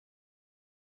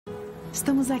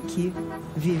Estamos aqui,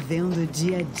 vivendo o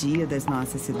dia a dia das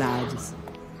nossas cidades.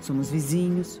 Somos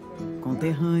vizinhos,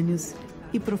 conterrâneos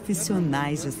e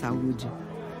profissionais de saúde.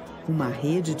 Uma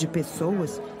rede de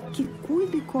pessoas que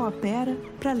cuida e coopera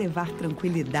para levar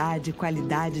tranquilidade e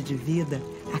qualidade de vida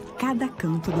a cada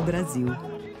canto do Brasil.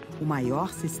 O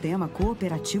maior sistema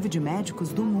cooperativo de médicos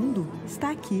do mundo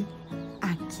está aqui.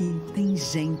 Aqui tem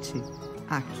gente.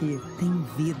 Aqui tem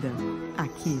vida.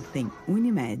 Aqui tem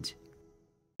Unimed.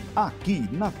 Aqui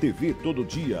na TV Todo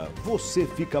Dia, você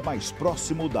fica mais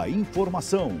próximo da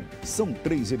informação. São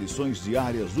 3 edições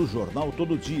diárias do Jornal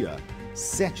Todo Dia,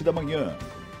 7 da manhã,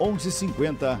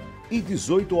 11h50 e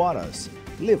 18 horas,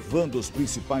 levando os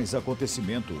principais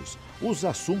acontecimentos, os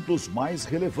assuntos mais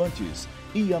relevantes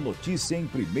e a notícia em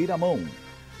primeira mão.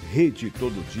 Rede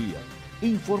Todo Dia,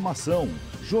 informação,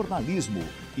 jornalismo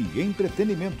e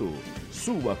entretenimento.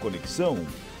 Sua conexão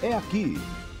é aqui.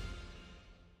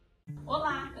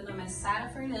 Olá, meu nome é Sara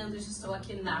Fernandes e estou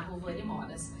aqui na Rua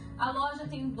Modas. A loja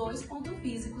tem 2 pontos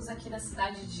físicos aqui na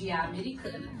cidade de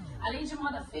Americana. Além de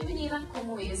moda feminina,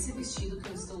 como esse vestido que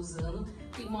eu estou usando,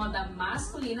 tem moda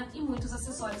masculina e muitos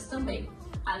acessórios também.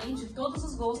 Além de todos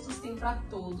os gostos, tem para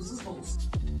todos os bolsos.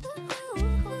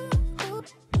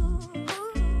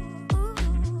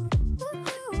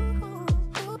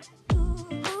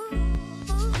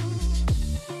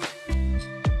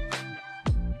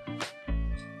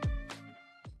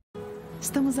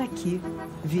 Estamos aqui,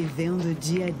 vivendo o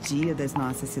dia a dia das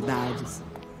nossas cidades.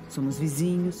 Somos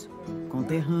vizinhos,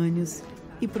 conterrâneos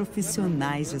e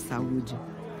profissionais de saúde.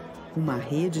 Uma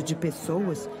rede de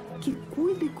pessoas que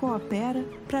cuida e coopera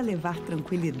para levar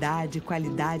tranquilidade e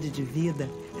qualidade de vida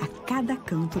a cada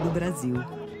canto do Brasil.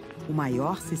 O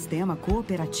maior sistema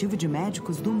cooperativo de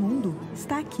médicos do mundo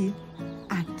está aqui.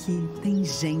 Aqui tem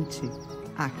gente.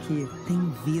 Aqui tem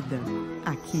vida.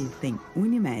 Aqui tem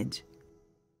Unimed.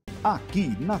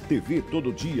 Aqui na TV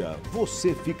Todo Dia,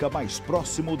 você fica mais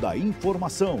próximo da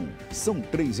informação. São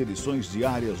 3 edições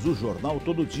diárias do Jornal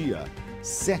Todo Dia,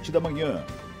 7 da manhã,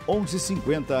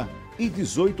 11h50 e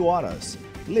 18 horas,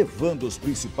 levando os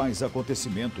principais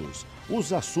acontecimentos,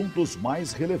 os assuntos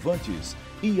mais relevantes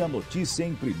e a notícia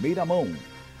em primeira mão.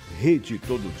 Rede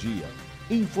Todo Dia,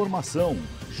 informação,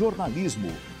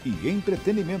 jornalismo e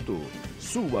entretenimento.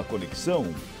 Sua conexão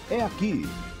é aqui.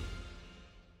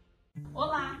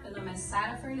 Olá, meu nome é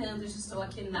Sara Fernandes e estou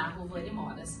aqui na Rua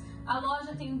Modas. A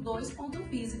loja tem 2 pontos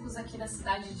físicos aqui na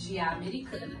cidade de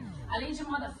Americana. Além de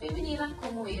moda feminina,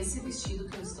 como esse vestido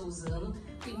que eu estou usando,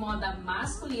 tem moda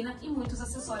masculina e muitos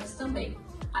acessórios também.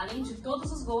 Além de todos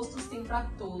os gostos, tem para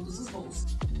todos os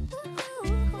bolsos.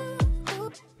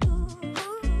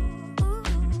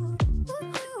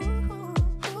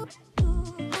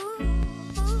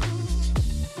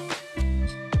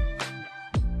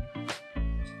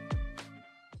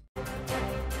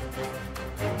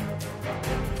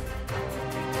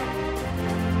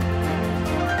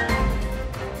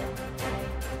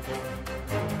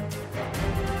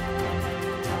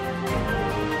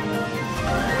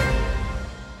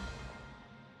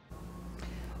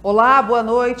 Olá, boa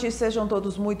noite, sejam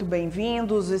todos muito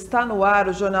bem-vindos. Está no ar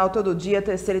o Jornal Todo Dia,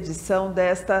 terceira edição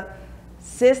desta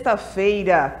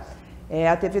sexta-feira.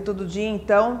 A TV Todo Dia,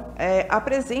 então,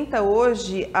 apresenta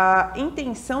hoje a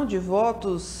intenção de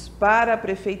votos para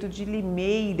prefeito de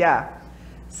Limeira.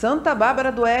 Santa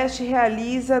Bárbara do Oeste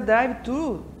realiza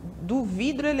drive-thru do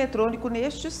vidro eletrônico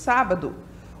neste sábado.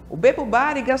 O Bebo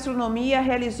Bar e Gastronomia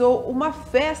realizou uma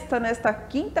festa nesta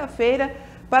quinta-feira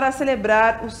para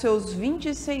celebrar os seus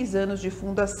 26 anos de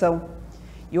fundação.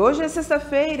 E hoje é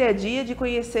sexta-feira, é dia de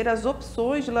conhecer as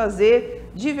opções de lazer,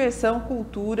 diversão,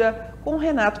 cultura com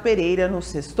Renato Pereira no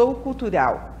Sextou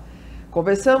Cultural.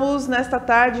 Conversamos nesta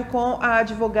tarde com a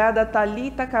advogada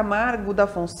Thalita Camargo da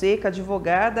Fonseca,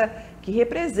 advogada que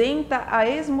representa a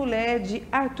ex-mulher de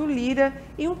Arthur Lira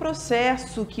em um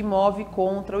processo que move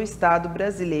contra o Estado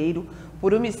brasileiro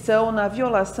por omissão na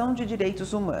violação de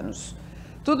direitos humanos.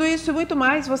 Tudo isso e muito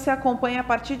mais você acompanha a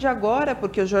partir de agora,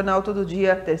 porque o Jornal Todo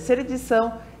Dia, terceira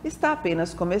edição, está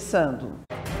apenas começando.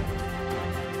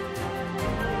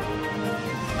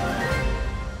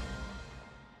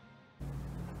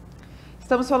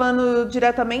 Estamos falando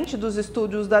diretamente dos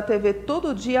estúdios da TV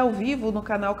Todo Dia ao vivo no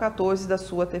canal 14 da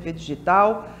sua TV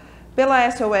digital, pela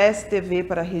SOS TV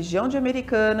para a região de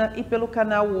Americana e pelo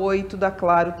canal 8 da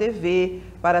Claro TV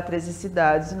para 13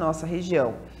 cidades em nossa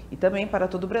região. E também para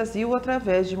todo o Brasil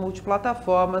através de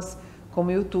multiplataformas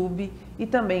como YouTube e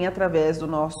também através do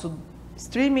nosso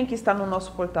streaming que está no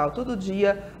nosso portal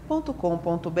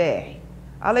tododia.com.br.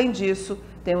 Além disso,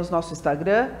 temos nosso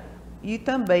Instagram e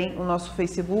também o nosso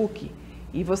Facebook.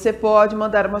 E você pode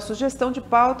mandar uma sugestão de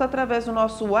pauta através do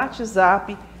nosso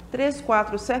WhatsApp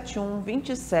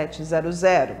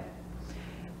 3471-2700.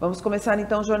 Vamos começar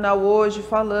então o jornal hoje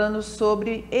falando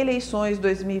sobre eleições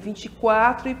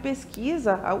 2024 e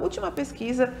pesquisa, a última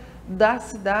pesquisa da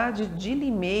cidade de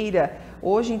Limeira.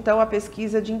 Hoje então a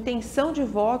pesquisa de intenção de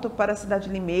voto para a cidade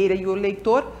de Limeira e o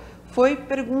eleitor foi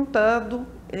perguntado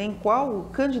em qual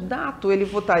candidato ele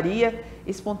votaria.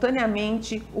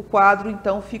 Espontaneamente, o quadro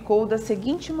então ficou da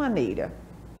seguinte maneira.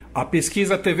 A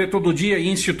pesquisa TV Todo Dia e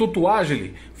Instituto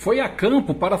Agile foi a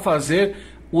campo para fazer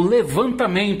o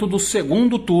levantamento do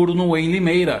segundo turno em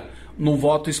Limeira. No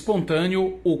voto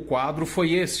espontâneo, o quadro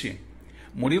foi este.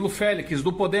 Murilo Félix,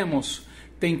 do Podemos,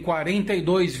 tem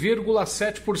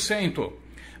 42,7%.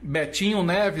 Betinho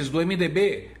Neves, do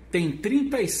MDB, tem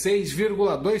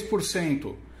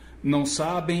 36,2%. Não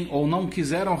sabem ou não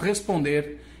quiseram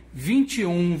responder,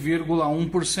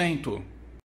 21,1%.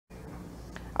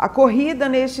 A corrida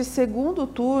neste segundo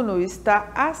turno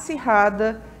está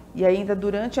acirrada e ainda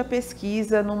durante a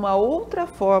pesquisa, numa outra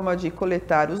forma de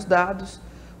coletar os dados,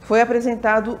 foi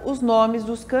apresentado os nomes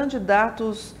dos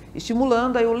candidatos,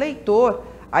 estimulando aí o leitor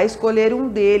a escolher um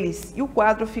deles, e o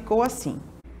quadro ficou assim.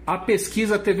 A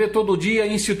pesquisa TV Todo Dia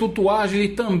e Instituto Agile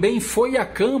também foi a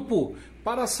campo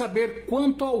para saber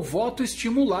quanto ao voto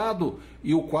estimulado,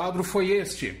 e o quadro foi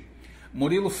este.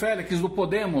 Murilo Félix, do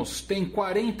Podemos, tem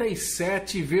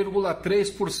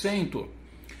 47,3%.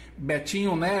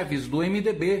 Betinho Neves, do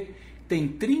MDB, tem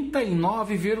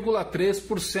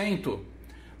 39,3%.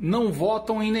 Não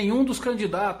votam em nenhum dos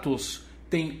candidatos,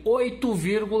 tem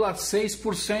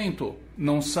 8,6%.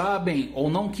 Não sabem ou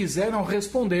não quiseram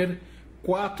responder,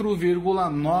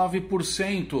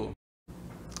 4,9%.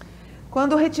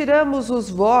 Quando retiramos os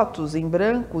votos em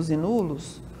brancos e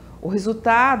nulos, o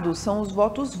resultado são os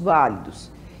votos válidos.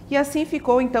 E assim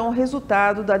ficou então o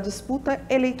resultado da disputa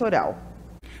eleitoral.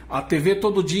 A TV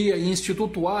Todo Dia e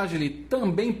Instituto Agile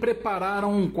também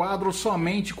prepararam um quadro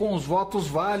somente com os votos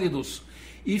válidos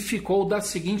e ficou da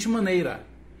seguinte maneira.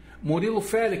 Murilo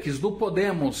Félix, do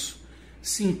Podemos,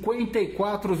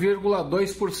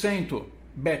 54,2%.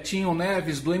 Betinho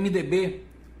Neves, do MDB,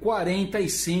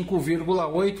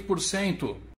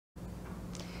 45,8%.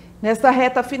 Nesta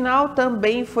reta final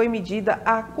também foi medida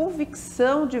a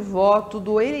convicção de voto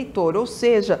do eleitor, ou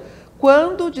seja,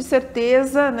 quanto de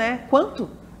certeza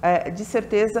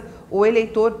o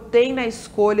eleitor tem na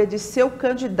escolha de seu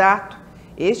candidato.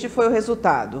 Este foi o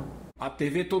resultado. A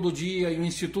TV Todo Dia e o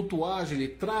Instituto Agile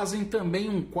trazem também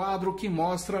um quadro que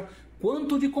mostra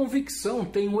quanto de convicção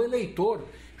tem o eleitor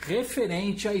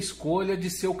referente à escolha de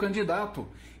seu candidato.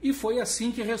 E foi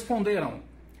assim que responderam.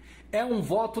 É um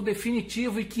voto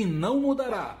definitivo e que não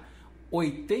mudará,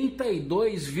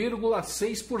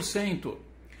 82,6%.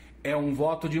 É um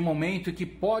voto de momento e que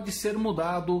pode ser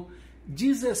mudado,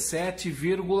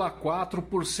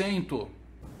 17,4%.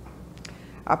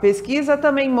 A pesquisa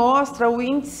também mostra o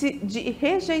índice de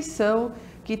rejeição,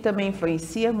 que também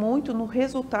influencia muito no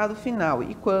resultado final.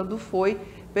 E quando foi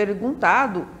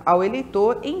perguntado ao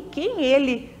eleitor em quem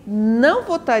ele não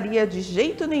votaria de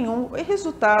jeito nenhum, o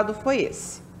resultado foi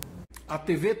esse. A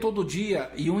TV Todo Dia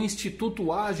e o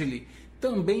Instituto Agile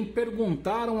também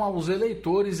perguntaram aos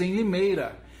eleitores em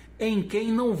Limeira em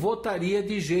quem não votaria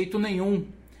de jeito nenhum.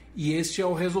 E este é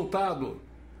o resultado.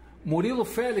 Murilo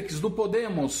Félix, do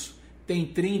Podemos, tem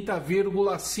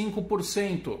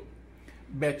 30,5%.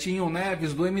 Betinho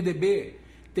Neves, do MDB,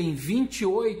 tem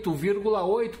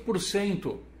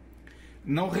 28,8%.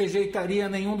 Não rejeitaria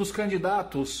nenhum dos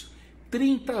candidatos,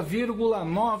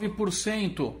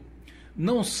 30,9%.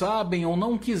 Não sabem ou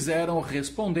não quiseram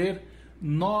responder,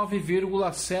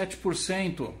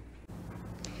 9,7%.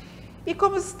 E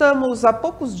como estamos a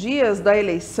poucos dias da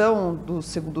eleição do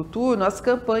segundo turno, as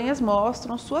campanhas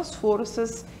mostram suas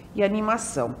forças e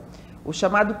animação. O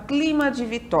chamado clima de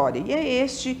vitória. E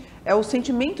este é o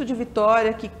sentimento de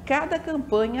vitória que cada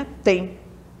campanha tem.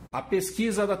 A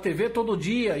pesquisa da TV Todo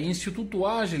Dia e Instituto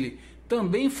Agile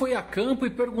também foi a campo e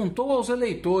perguntou aos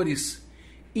eleitores,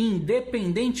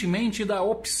 independentemente da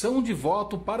opção de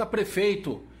voto para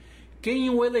prefeito, quem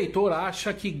o eleitor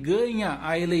acha que ganha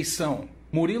a eleição.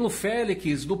 Murilo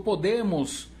Félix, do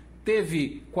Podemos,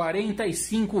 teve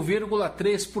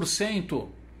 45,3%.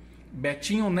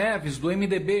 Betinho Neves, do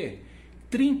MDB,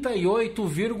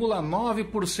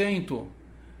 38,9%.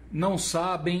 Não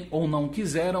sabem ou não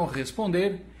quiseram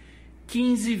responder,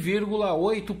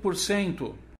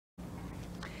 15,8%.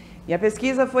 E a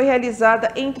pesquisa foi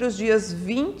realizada entre os dias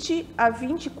 20 a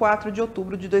 24 de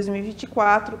outubro de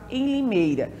 2024 em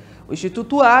Limeira. O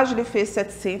Instituto Agile fez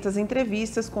 700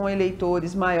 entrevistas com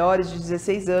eleitores maiores de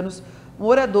 16 anos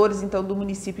moradores então do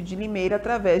município de Limeira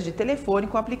através de telefone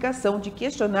com aplicação de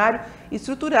questionário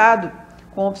estruturado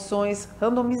com opções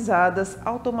randomizadas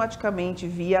automaticamente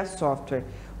via software.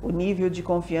 O nível de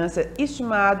confiança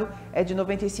estimado é de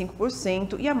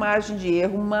 95% e a margem de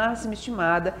erro máxima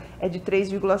estimada é de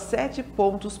 3,7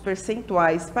 pontos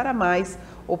percentuais para mais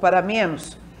ou para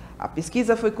menos. A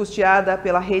pesquisa foi custeada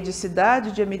pela rede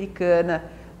Cidade de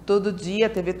Americana, Todo Dia,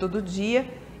 TV Todo Dia,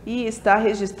 e está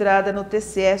registrada no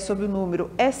TCE sob o número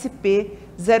SP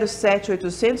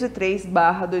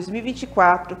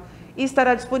 07803/2024 e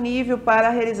estará disponível para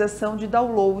a realização de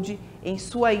download em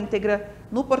sua íntegra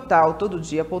no portal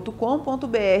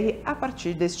tododia.com.br a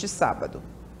partir deste sábado.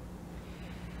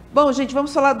 Bom, gente,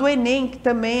 vamos falar do Enem, que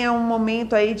também é um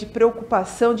momento aí de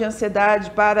preocupação, de ansiedade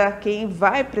para quem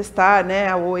vai prestar,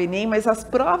 né, o Enem, mas as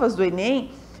provas do Enem,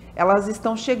 elas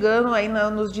estão chegando aí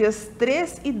nos dias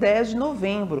 3 e 10 de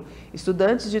novembro.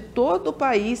 Estudantes de todo o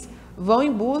país vão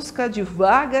em busca de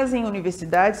vagas em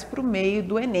universidades por meio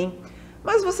do Enem.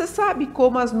 Mas você sabe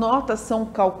como as notas são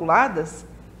calculadas?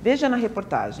 Veja na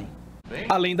reportagem.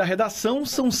 Além da redação,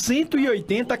 são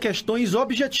 180 questões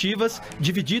objetivas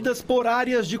divididas por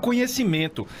áreas de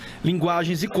conhecimento,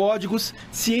 linguagens e códigos,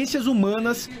 ciências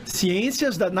humanas,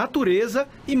 ciências da natureza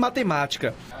e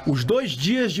matemática. Os 2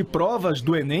 dias de provas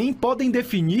do Enem podem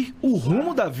definir o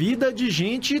rumo da vida de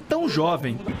gente tão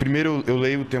jovem. Primeiro eu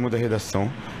leio o tema da redação,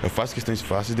 eu faço questões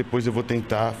fáceis, depois eu vou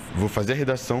fazer a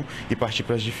redação e partir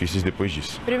para as difíceis depois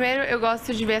disso. Primeiro eu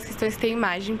gosto de ver as questões que têm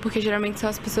imagem, porque geralmente são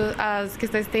as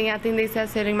questões que têm a tendência a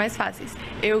serem mais fáceis.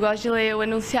 Eu gosto de ler o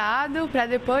enunciado para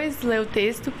depois ler o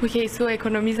texto, porque isso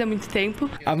economiza muito tempo.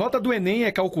 A nota do Enem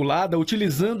é calculada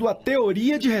utilizando a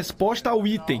teoria de resposta ao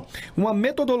item, uma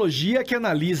metodologia que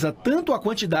analisa tanto a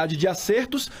quantidade de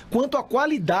acertos quanto a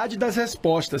qualidade das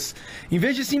respostas. Em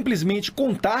vez de simplesmente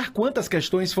contar quantas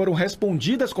questões foram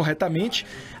respondidas corretamente,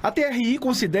 a TRI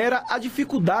considera a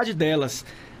dificuldade delas.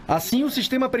 Assim, o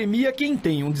sistema premia quem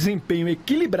tem um desempenho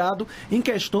equilibrado em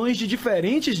questões de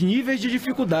diferentes níveis de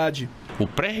dificuldade. O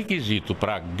pré-requisito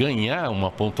para ganhar uma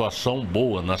pontuação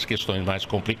boa nas questões mais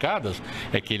complicadas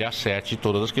é que ele acerte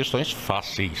todas as questões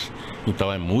fáceis.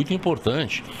 Então é muito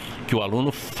importante que o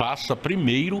aluno faça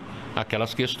primeiro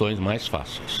aquelas questões mais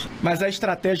fáceis. Mas a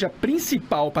estratégia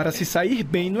principal para se sair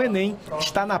bem no Enem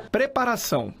está na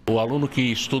preparação. O aluno que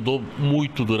estudou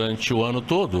muito durante o ano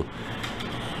todo,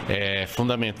 é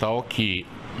fundamental que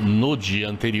no dia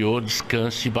anterior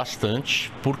descanse bastante,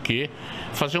 porque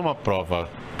fazer uma prova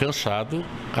cansado,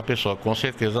 a pessoa com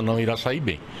certeza não irá sair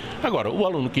bem. Agora, o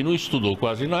aluno que não estudou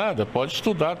quase nada, pode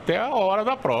estudar até a hora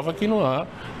da prova, que não há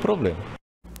problema.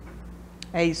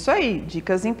 É isso aí,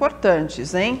 dicas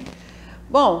importantes, hein?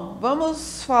 Bom,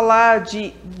 vamos falar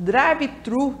de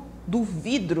drive-thru do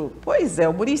vidro. Pois é,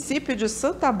 o município de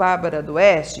Santa Bárbara do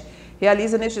Oeste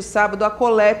realiza neste sábado a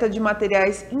coleta de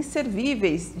materiais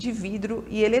inservíveis de vidro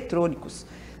e eletrônicos.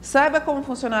 Saiba como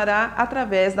funcionará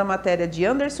através da matéria de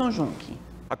Anderson Junque.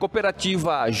 A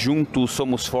cooperativa Juntos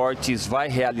Somos Fortes vai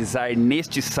realizar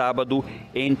neste sábado,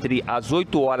 entre as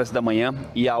 8 horas da manhã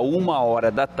e a 1 hora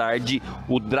da tarde,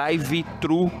 o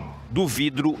drive-thru do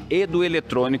vidro e do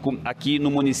eletrônico aqui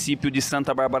no município de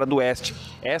Santa Bárbara do Oeste.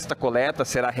 Esta coleta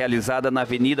será realizada na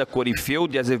Avenida Corifeu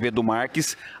de Azevedo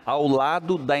Marques, ao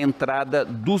lado da entrada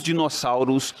dos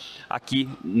dinossauros aqui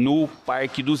no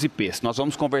Parque dos Ipês. Nós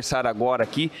vamos conversar agora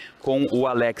aqui com o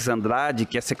Alex Andrade,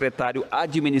 que é secretário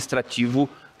administrativo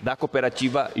da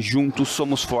cooperativa Juntos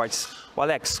Somos Fortes. O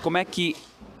Alex, como é que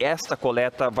esta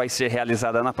coleta vai ser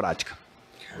realizada na prática?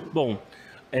 Bom,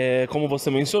 como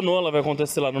você mencionou, ela vai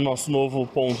acontecer lá no nosso novo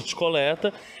ponto de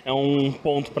coleta. É um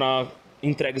ponto para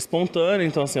entrega espontânea,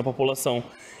 então assim, a população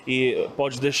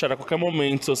pode deixar a qualquer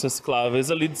momento seus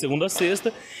recicláveis ali de segunda a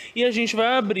sexta, e a gente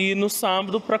vai abrir no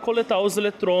sábado para coletar os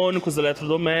eletrônicos,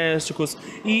 eletrodomésticos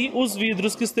e os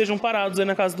vidros que estejam parados aí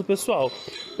na casa do pessoal,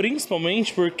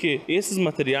 principalmente porque esses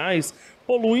materiais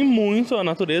poluem muito a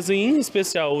natureza, e em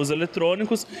especial os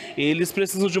eletrônicos, eles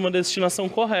precisam de uma destinação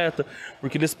correta,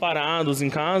 porque eles parados em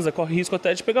casa correm risco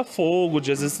até de pegar fogo,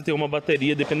 de às vezes você ter uma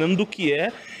bateria, dependendo do que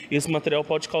esse material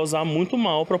pode causar muito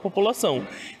mal para a população.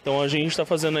 Então a gente está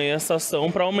fazendo aí essa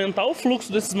ação para aumentar o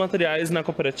fluxo desses materiais na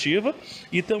cooperativa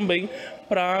e também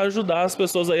para ajudar as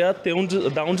pessoas aí a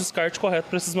dar um descarte correto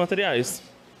para esses materiais.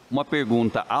 Uma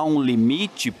pergunta, há um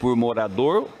limite por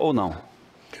morador ou não?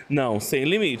 Não, sem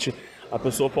limite. A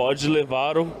pessoa pode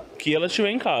levar o que ela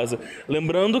tiver em casa.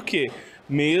 Lembrando que,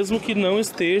 mesmo que não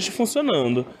esteja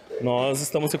funcionando, Nós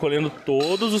estamos recolhendo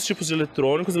todos os tipos de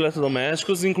eletrônicos e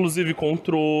eletrodomésticos, inclusive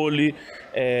controle,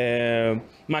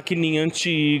 maquininha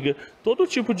antiga, todo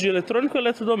tipo de eletrônico e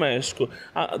eletrodoméstico.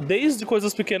 Desde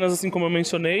coisas pequenas, assim como eu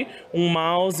mencionei, um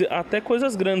mouse, até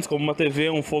coisas grandes, como uma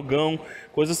TV, um fogão,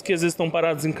 coisas que às vezes estão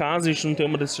paradas em casa, a gente não tem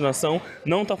uma destinação,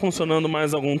 não está funcionando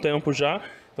mais há algum tempo já,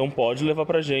 então pode levar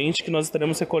pra gente que nós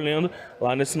estaremos recolhendo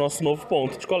lá nesse nosso novo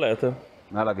ponto de coleta.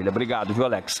 Maravilha, obrigado, viu,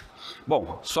 Alex?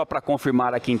 Bom, só para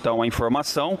confirmar aqui então a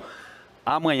informação,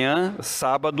 amanhã,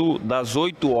 sábado, das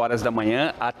 8 horas da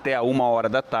manhã até a 1 hora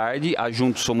da tarde, a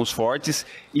Juntos Somos Fortes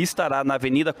estará na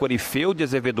Avenida Corifeu de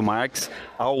Azevedo Marques,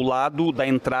 ao lado da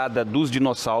entrada dos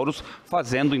dinossauros,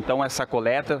 fazendo então essa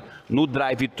coleta no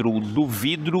drive-thru do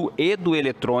vidro e do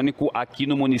eletrônico aqui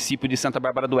no município de Santa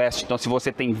Bárbara do Oeste. Então, se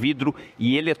você tem vidro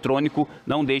e eletrônico,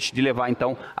 não deixe de levar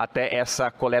então até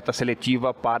essa coleta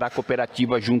seletiva para a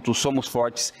cooperativa Juntos Somos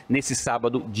Fortes nesse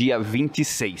sábado, dia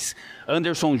 26.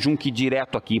 Anderson Junque,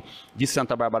 direto aqui de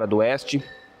Santa Bárbara do Oeste,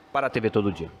 para a TV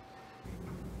Todo Dia.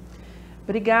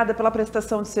 Obrigada pela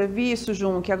prestação de serviço,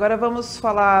 Junque. Agora vamos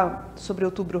falar sobre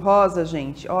Outubro Rosa,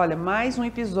 gente. Olha, mais um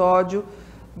episódio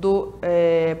do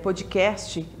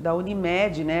podcast da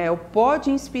Unimed, né? É o Pode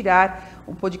Inspirar,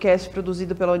 um podcast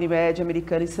produzido pela Unimed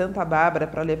Americana em Santa Bárbara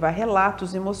para levar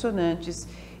relatos emocionantes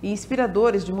e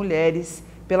inspiradores de mulheres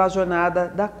pela jornada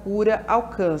da cura ao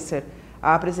câncer.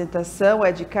 A apresentação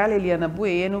é de Carla Eliana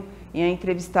Bueno e a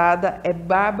entrevistada é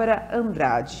Bárbara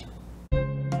Andrade.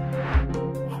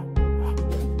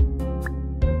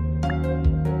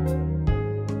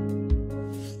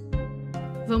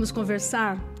 Vamos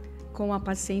conversar com a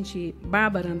paciente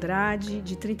Bárbara Andrade,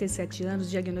 de 37 anos,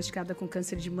 diagnosticada com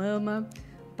câncer de mama,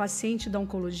 paciente da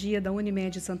oncologia da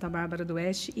Unimed Santa Bárbara do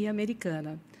Oeste e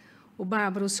Americana.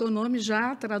 Bárbara, o seu nome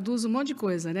já traduz um monte de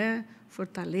coisa, né?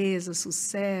 Fortaleza,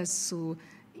 sucesso,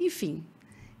 enfim.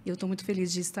 Eu estou muito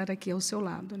feliz de estar aqui ao seu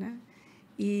lado, né?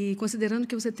 E considerando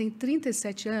que você tem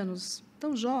 37 anos,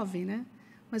 tão jovem, né?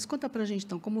 Mas conta pra gente,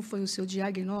 então, como foi o seu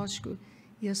diagnóstico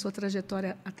e a sua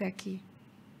trajetória até aqui?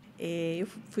 Eu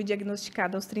fui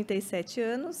diagnosticada aos 37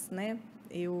 anos, né?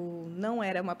 Eu não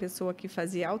era uma pessoa que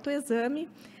fazia autoexame,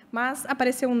 mas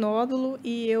apareceu um nódulo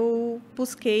e eu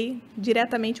busquei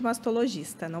diretamente um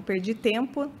mastologista. Não perdi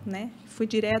tempo, né? Fui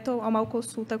direto a uma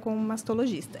consulta com um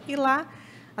mastologista. E lá,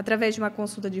 através de uma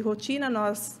consulta de rotina,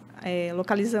 nós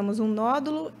localizamos um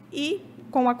nódulo e,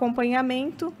 com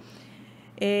acompanhamento,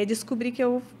 descobri que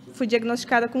eu fui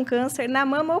diagnosticada com câncer na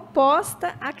mama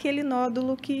oposta àquele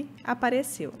nódulo que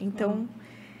apareceu. Então,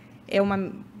 é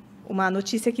uma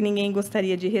notícia que ninguém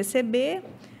gostaria de receber,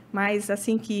 mas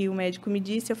assim que o médico me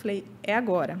disse, eu falei, é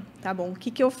agora, tá bom, o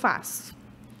que eu faço?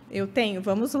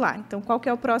 Vamos lá. Então, qual que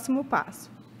é o próximo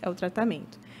passo? É o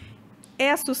tratamento.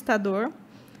 É assustador,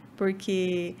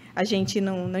 porque a gente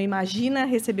não imagina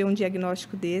receber um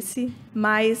diagnóstico desse,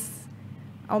 mas,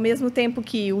 ao mesmo tempo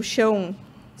que o chão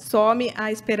some,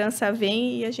 a esperança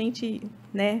vem e a gente,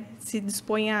 né, se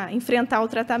dispõe a enfrentar o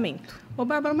tratamento.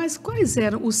 Bárbara, mas quais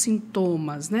eram os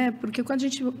sintomas, né? Porque quando a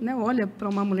gente, né, olha para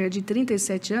uma mulher de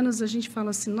 37 anos, a gente fala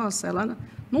assim, nossa, ela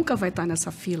nunca vai estar nessa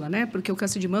fila, né? Porque o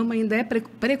câncer de mama ainda é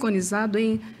preconizado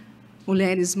em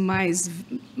mulheres mais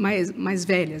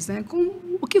velhas, né?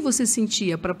 O que você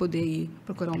sentia para poder ir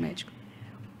procurar um médico?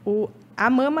 A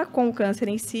mama com o câncer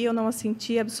em si, eu não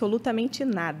senti absolutamente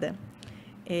nada.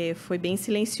 Foi bem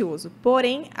silencioso.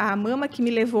 Porém, a mama que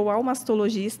me levou ao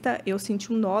mastologista, eu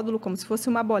senti um nódulo, como se fosse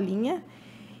uma bolinha,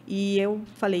 e eu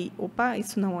falei, opa,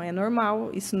 isso não é normal,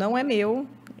 isso não é meu,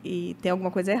 e tem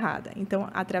alguma coisa errada. Então,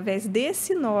 através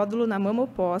desse nódulo na mama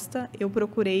oposta, eu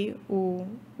procurei o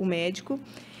médico,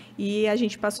 e a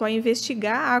gente passou a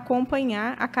investigar, a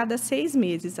acompanhar a cada 6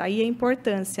 meses. Aí a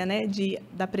importância, né,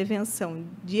 da prevenção,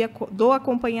 do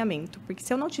acompanhamento. Porque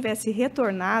se eu não tivesse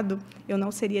retornado, eu não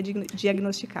seria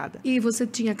diagnosticada. E você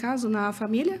tinha caso na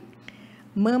família?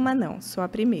 Mama não, só a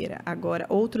primeira. Agora,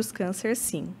 outros cânceres,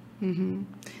 sim. Uhum.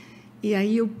 E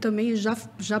aí eu também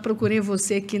já procurei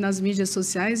você aqui nas mídias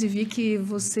sociais e vi que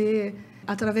você,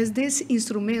 através desse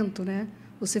instrumento, né,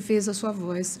 você fez a sua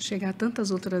voz chegar a tantas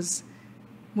outras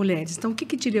mulheres. Então, o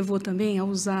que te levou também a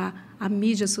usar a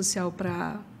mídia social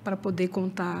para poder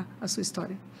contar a sua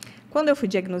história? Quando eu fui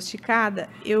diagnosticada,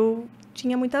 eu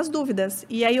tinha muitas dúvidas.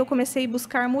 E aí eu comecei a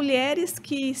buscar mulheres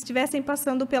que estivessem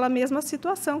passando pela mesma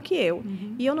situação que eu.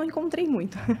 Uhum. E eu não encontrei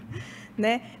muito,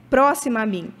 né? Próxima a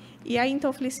mim. E aí, então,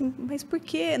 eu falei assim, mas por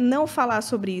que não falar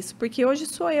sobre isso? Porque hoje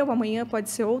sou eu, amanhã pode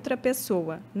ser outra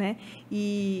pessoa, né?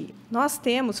 E nós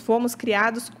fomos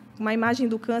criados uma imagem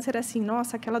do câncer assim,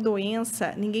 nossa, aquela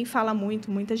doença, ninguém fala muito,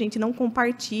 muita gente não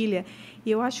compartilha.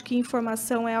 E eu acho que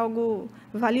informação é algo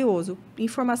valioso.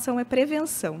 Informação é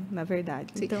prevenção, na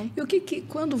verdade. Sim. Então, E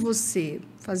quando você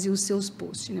fazia os seus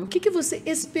posts, né, o que você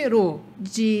esperou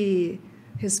de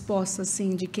resposta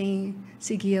assim, de quem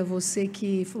seguia você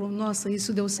que falou, nossa,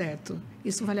 isso deu certo,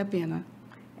 isso vale a pena?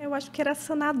 eu acho que era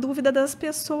sanar a dúvida das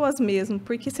pessoas mesmo,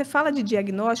 porque você fala de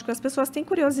diagnóstico, as pessoas têm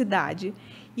curiosidade.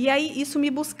 E aí isso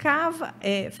me buscava,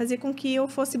 fazia com que eu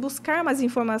fosse buscar mais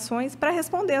informações para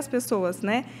responder às pessoas,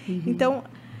 né? Uhum. Então,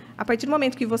 a partir do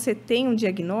momento que você tem um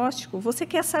diagnóstico, você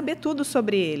quer saber tudo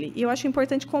sobre ele. E eu acho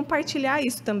importante compartilhar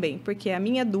isso também, porque a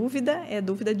minha dúvida é a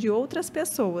dúvida de outras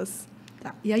pessoas.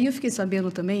 Tá. E aí eu fiquei sabendo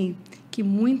também que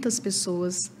muitas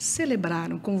pessoas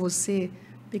celebraram com você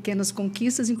pequenas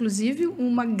conquistas, inclusive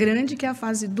uma grande que é a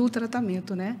fase do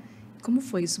tratamento, né? Como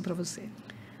foi isso para você?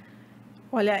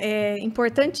 Olha, é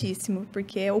importantíssimo,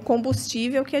 porque é o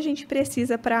combustível que a gente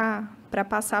precisa para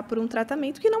passar por um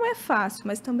tratamento que não é fácil,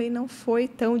 mas também não foi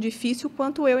tão difícil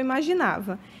quanto eu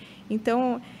imaginava.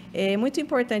 Então, é muito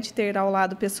importante ter ao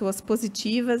lado pessoas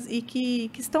positivas e que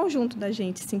estão junto da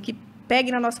gente, assim, que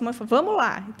peguem na nossa mão e falem, vamos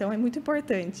lá. Então, é muito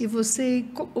importante. E você,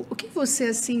 o que você,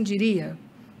 assim, diria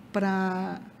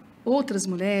para outras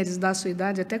mulheres da sua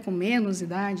idade, até com menos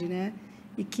idade, né?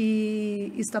 E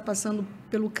que está passando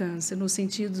pelo câncer, no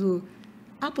sentido,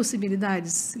 há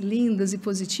possibilidades lindas e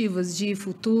positivas de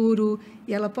futuro,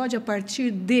 e ela pode, a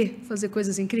partir de, fazer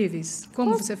coisas incríveis,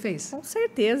 como você fez? Com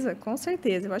certeza, com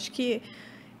certeza. Eu acho que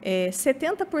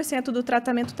 70% do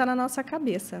tratamento está na nossa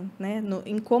cabeça, né?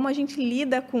 Em como a gente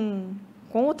lida com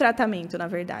o tratamento, na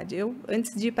verdade. Eu,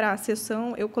 antes de ir para a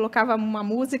sessão, eu colocava uma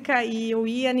música e eu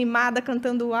ia animada,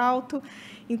 cantando alto.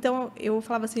 Então, eu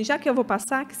falava assim, já que eu vou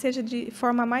passar, que seja de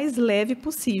forma mais leve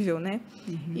possível, né?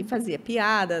 Uhum. E fazia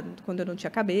piada quando eu não tinha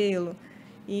cabelo.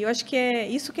 E eu acho que é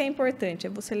isso que é importante, é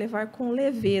você levar com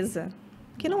leveza,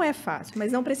 que não é fácil,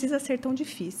 mas não precisa ser tão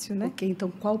difícil, né? Ok,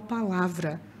 então qual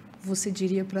palavra você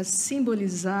diria para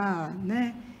simbolizar,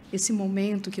 né, esse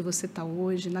momento que você está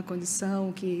hoje, na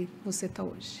condição que você está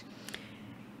hoje?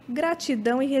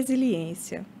 Gratidão e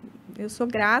resiliência. Eu sou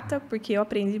grata porque eu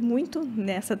aprendi muito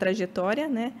nessa trajetória,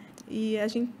 né? E a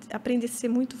gente aprende a ser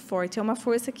muito forte. É uma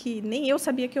força que nem eu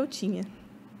sabia que eu tinha.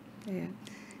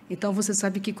 Então, você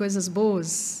sabe que coisas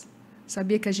boas,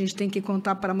 sabia que a gente tem que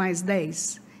contar para mais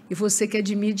 10? E você que é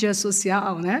de mídia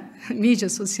social, né?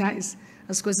 Mídias sociais,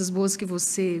 as coisas boas que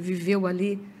você viveu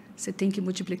ali, você tem que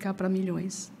multiplicar para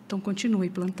milhões. Então, continue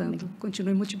plantando,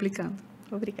 continue multiplicando.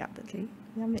 Obrigada. Okay?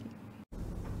 Amém.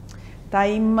 Tá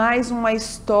aí mais uma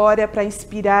história para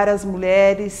inspirar as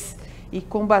mulheres e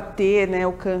combater, né,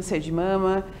 o câncer de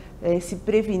mama, se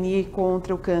prevenir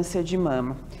contra o câncer de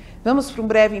mama. Vamos para um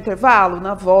breve intervalo?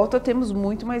 Na volta temos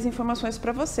muito mais informações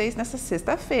para vocês nessa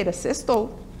sexta-feira.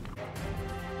 Sextou!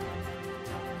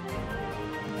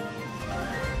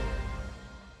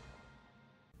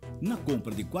 Na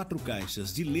compra de 4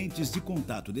 caixas de lentes de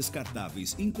contato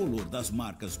descartáveis incolor das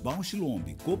marcas Bausch &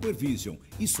 Lomb, Coopervision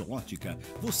e Solótica,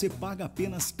 você paga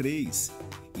apenas 3.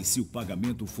 E se o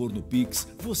pagamento for no Pix,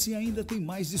 você ainda tem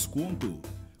mais desconto.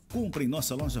 Compre em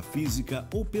nossa loja física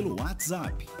ou pelo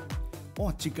WhatsApp.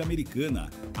 Ótica Americana,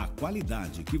 a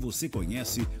qualidade que você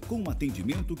conhece com o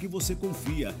atendimento que você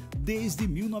confia desde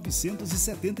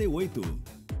 1978.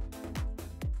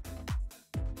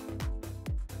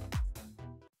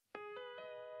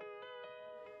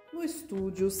 No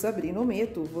estúdio Sabrina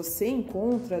Meto, você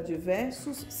encontra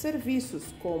diversos serviços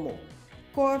como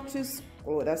cortes,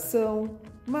 coloração,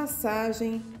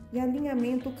 massagem e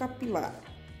alinhamento capilar.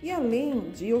 E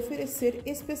além de oferecer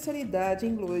especialidade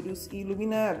em loiros e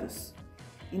iluminados.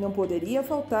 E não poderia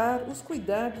faltar os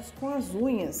cuidados com as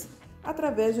unhas,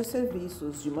 através de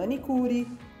serviços de manicure,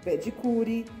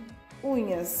 pedicure,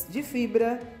 unhas de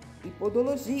fibra e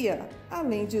podologia,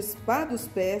 além de spa dos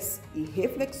pés e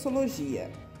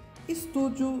reflexologia.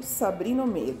 Estúdio Sabrina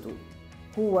Meto,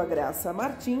 Rua Graça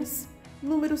Martins,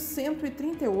 número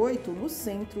 138, no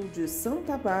centro de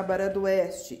Santa Bárbara do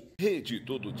Oeste. Rede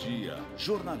Todo Dia,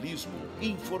 jornalismo,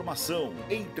 informação,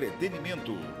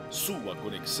 entretenimento. Sua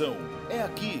conexão é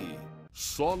aqui.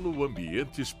 Solo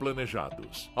Ambientes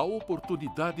Planejados. A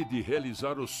oportunidade de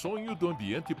realizar o sonho do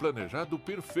ambiente planejado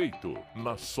perfeito.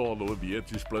 Na Solo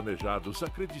Ambientes Planejados,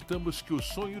 acreditamos que o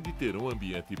sonho de ter um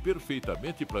ambiente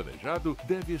perfeitamente planejado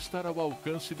deve estar ao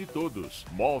alcance de todos.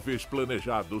 Móveis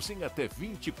planejados em até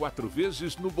 24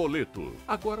 vezes no boleto.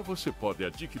 Agora você pode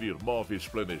adquirir móveis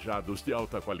planejados de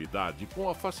alta qualidade com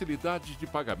a facilidade de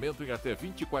pagamento em até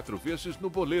 24 vezes no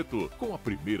boleto, com a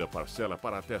primeira parcela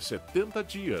para até 70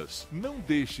 dias. Não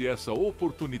deixe essa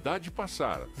oportunidade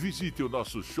passar. Visite o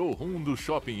nosso showroom do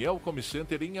Shopping Welcome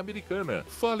Center em Americana.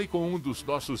 Fale com um dos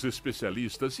nossos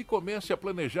especialistas e comece a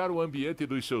planejar o ambiente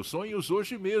dos seus sonhos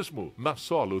hoje mesmo. Na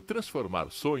Solo, transformar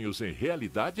sonhos em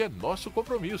realidade é nosso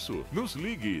compromisso. Nos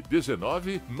ligue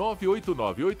 19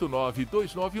 98989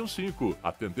 2915.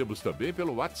 Atendemos também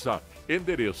pelo WhatsApp.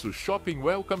 Endereço Shopping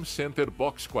Welcome Center,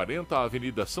 Box 40,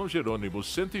 Avenida São Jerônimo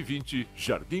 120,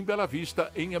 Jardim Bela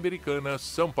Vista, em Americana,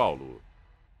 São Paulo.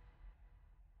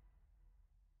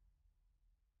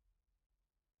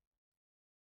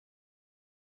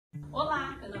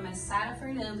 Olá, meu nome é Sara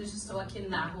Fernandes e estou aqui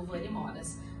na Rua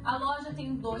Modas. A loja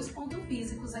tem 2 pontos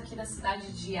físicos aqui na cidade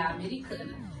de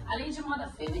Americana. Além de moda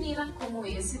feminina, como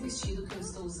esse vestido que eu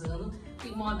estou usando,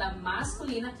 tem moda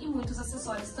masculina e muitos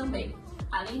acessórios também.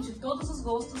 Além de todos os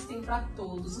gostos, tem para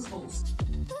todos os bolsos.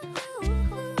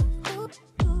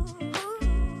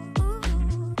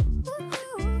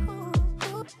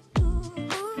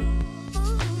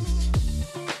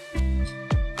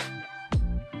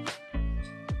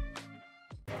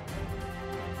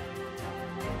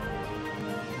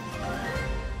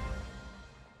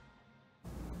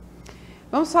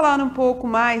 Vamos falar um pouco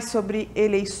mais sobre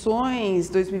eleições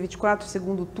 2024,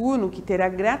 segundo turno, que terá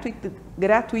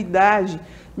gratuidade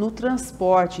no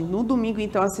transporte. No domingo,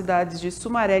 então, as cidades de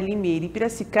Sumaré, Limeira e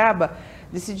Piracicaba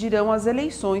decidirão as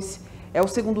eleições. É o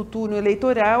segundo turno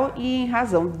eleitoral e, em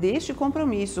razão deste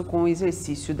compromisso com o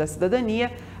exercício da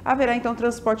cidadania, haverá, então,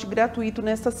 transporte gratuito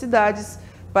nestas cidades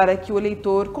para que o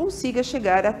eleitor consiga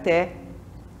chegar até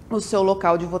o seu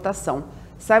local de votação.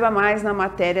 Saiba mais na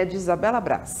matéria de Isabela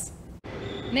Braz.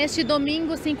 Neste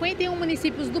domingo, 51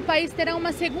 municípios do país terão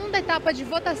uma segunda etapa de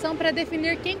votação para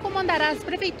definir quem comandará as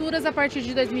prefeituras a partir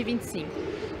de 2025.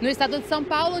 No estado de São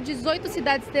Paulo, 18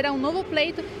 cidades terão um novo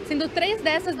pleito, sendo 3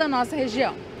 dessas da nossa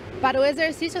região. Para o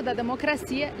exercício da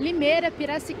democracia, Limeira,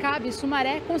 Piracicaba e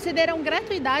Sumaré consideram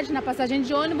gratuidade na passagem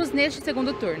de ônibus neste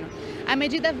segundo turno. A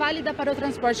medida é válida para o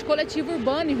transporte coletivo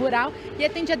urbano e rural e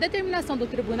atende à determinação do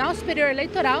Tribunal Superior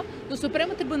Eleitoral, do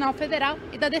Supremo Tribunal Federal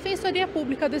e da Defensoria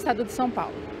Pública do Estado de São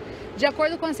Paulo. De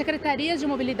acordo com as secretarias de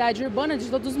mobilidade urbana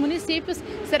de todos os municípios,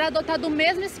 será adotado o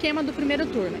mesmo esquema do primeiro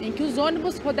turno, em que os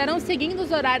ônibus rodarão seguindo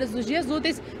os horários dos dias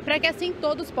úteis para que assim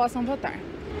todos possam votar.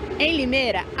 Em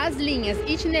Limeira, as linhas,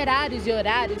 itinerários e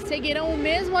horários seguirão o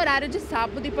mesmo horário de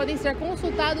sábado e podem ser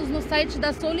consultados no site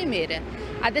da Sou Limeira.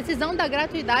 A decisão da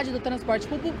gratuidade do transporte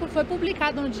público foi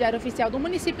publicada no Diário Oficial do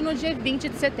município no dia 20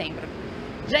 de setembro.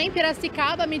 Já em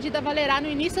Piracicaba, a medida valerá no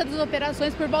início das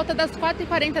operações por volta das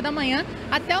 4h40 da manhã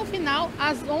até o final,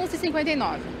 às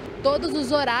 11h59. Todos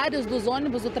os horários dos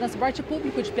ônibus do transporte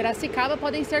público de Piracicaba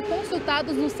podem ser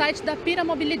consultados no site da Pira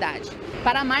Mobilidade.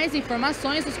 Para mais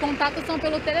informações, os contatos são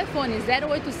pelo telefone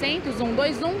 0800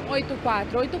 121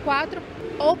 8484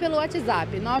 ou pelo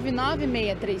WhatsApp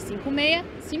 9963565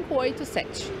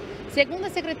 587. Segundo a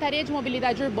Secretaria de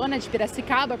Mobilidade Urbana de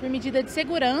Piracicaba, por medida de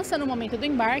segurança no momento do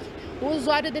embarque, o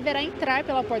usuário deverá entrar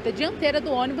pela porta dianteira do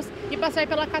ônibus e passar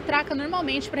pela catraca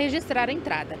normalmente para registrar a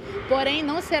entrada. Porém,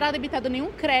 não será debitado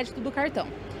nenhum crédito do cartão.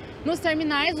 Nos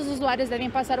terminais, os usuários devem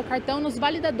passar o cartão nos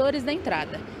validadores da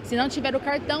entrada. Se não tiver o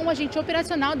cartão, o agente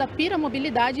operacional da Pira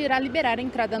Mobilidade irá liberar a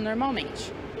entrada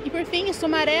normalmente. E por fim, em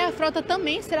Sumaré, a frota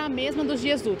também será a mesma dos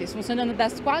dias úteis, funcionando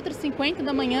das 4h50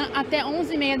 da manhã até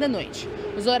 11h30 da noite.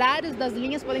 Os horários das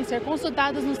linhas podem ser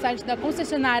consultados no site da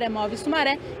concessionária Móveis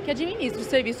Sumaré, que administra o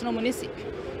serviço no município.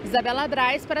 Isabela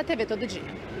Braz para a TV Todo Dia.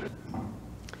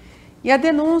 E a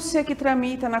denúncia que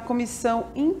tramita na Comissão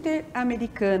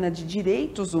Interamericana de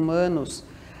Direitos Humanos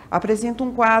apresenta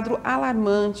um quadro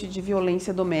alarmante de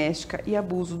violência doméstica e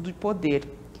abuso de poder.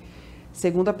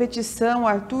 Segundo a petição,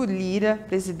 Arthur Lira,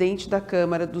 presidente da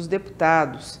Câmara dos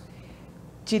Deputados,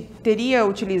 teria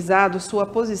utilizado sua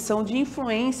posição de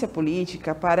influência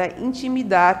política para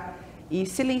intimidar e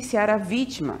silenciar a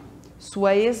vítima,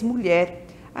 sua ex-mulher,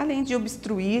 além de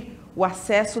obstruir o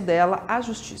acesso dela à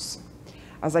justiça.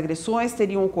 As agressões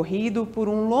teriam ocorrido por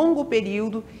um longo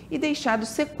período e deixado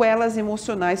sequelas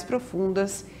emocionais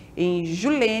profundas em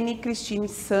Julene Cristine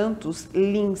Santos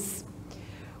Lins.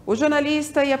 O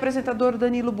jornalista e apresentador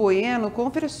Danilo Bueno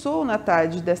conversou na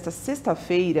tarde desta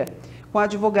sexta-feira com a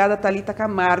advogada Thalita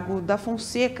Camargo da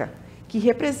Fonseca, que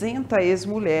representa a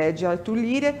ex-mulher de Arthur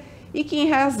Lira e que, em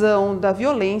razão da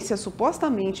violência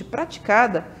supostamente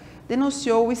praticada,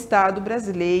 denunciou o Estado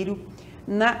brasileiro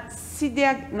na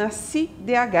CIDH,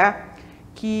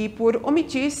 que por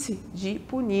omitir-se de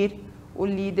punir o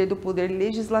líder do Poder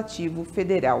Legislativo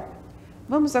Federal.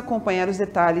 Vamos acompanhar os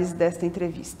detalhes desta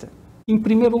entrevista. Em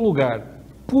primeiro lugar,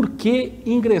 por que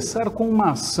ingressar com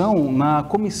uma ação na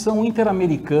Comissão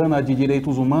Interamericana de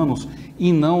Direitos Humanos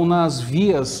e não nas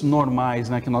vias normais,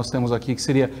 né, que nós temos aqui, que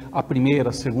seria a primeira,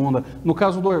 a segunda. No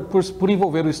caso, por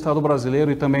envolver o Estado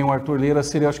brasileiro e também o Arthur Lira,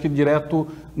 seria, acho que, direto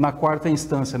na quarta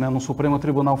instância, né, no Supremo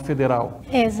Tribunal Federal.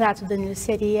 Exato, Danilo,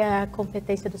 seria a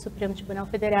competência do Supremo Tribunal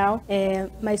Federal,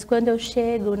 mas quando eu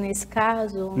chego nesse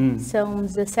caso, são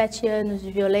 17 anos de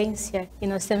violência e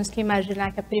nós temos que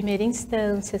imaginar que a primeira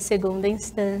instância, a segunda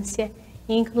instância,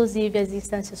 inclusive as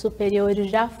instâncias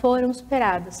superiores já foram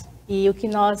superadas. E o que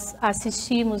nós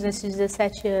assistimos nesses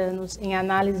 17 anos em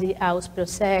análise aos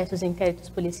processos, inquéritos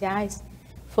policiais,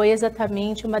 foi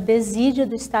exatamente uma desídia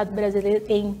do Estado brasileiro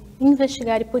em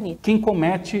investigar e punir. Quem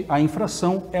comete a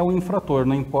infração é o infrator,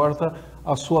 não importa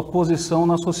a sua posição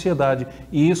na sociedade.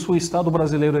 E isso o Estado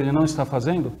brasileiro ele não está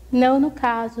fazendo? Não no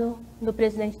caso do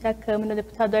presidente da Câmara, o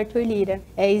deputado Arthur Lira.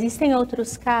 Existem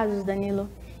outros casos, Danilo,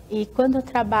 e quando eu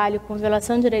trabalho com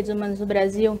violação de direitos humanos no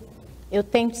Brasil, eu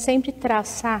tento sempre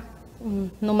traçar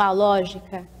numa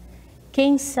lógica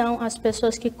quem são as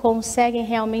pessoas que conseguem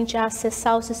realmente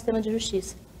acessar o sistema de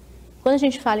justiça. Quando a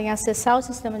gente fala em acessar o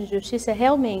sistema de justiça, é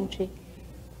realmente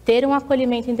ter um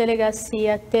acolhimento em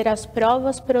delegacia, ter as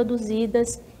provas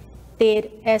produzidas,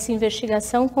 ter essa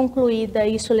investigação concluída,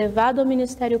 isso levado ao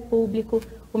Ministério Público,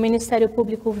 o Ministério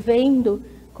Público vendo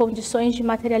condições de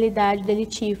materialidade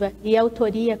delitiva e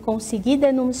autoria, conseguir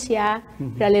denunciar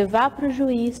para levar para o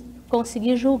juiz,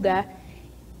 conseguir julgar.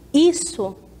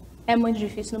 Isso é muito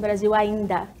difícil no Brasil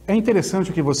ainda. É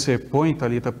interessante o que você põe,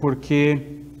 Thalita,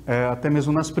 porque até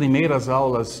mesmo nas primeiras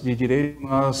aulas de direito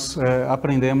nós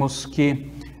aprendemos que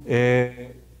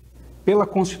pela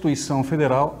Constituição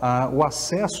Federal o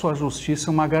acesso à justiça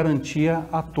é uma garantia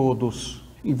a todos.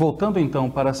 E voltando então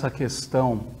para essa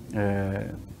questão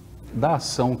da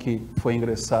ação que foi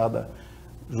ingressada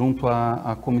junto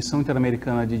à Comissão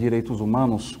Interamericana de Direitos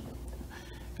Humanos,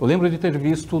 eu lembro de ter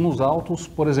visto nos autos,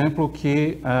 por exemplo,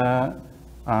 que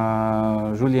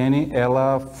a Juliane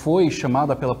ela foi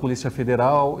chamada pela Polícia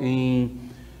Federal em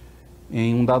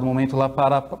um dado momento lá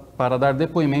para dar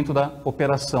depoimento da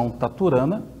Operação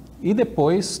Taturana e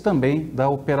depois também da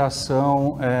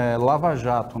Operação Lava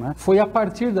Jato, né? Foi a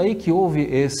partir daí que houve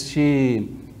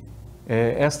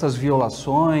estas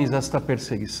violações, esta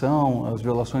perseguição, as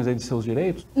violações aí de seus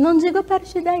direitos? Não digo a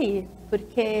partir daí,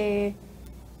 porque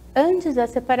antes da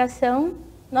separação,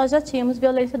 nós já tínhamos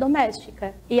violência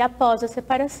doméstica. E após a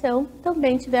separação,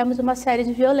 também tivemos uma série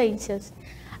de violências.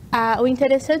 O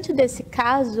interessante desse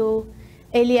caso,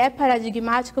 ele é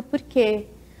paradigmático por quê?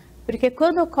 Porque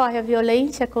quando ocorre a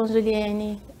violência com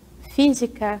Juliane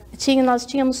física, nós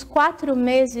tínhamos 4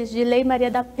 meses de Lei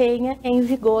Maria da Penha em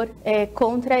vigor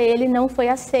contra ele, não foi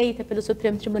aceita pelo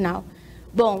Supremo Tribunal.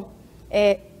 Bom,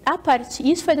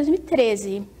 isso foi em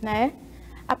 2013, né?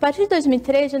 A partir de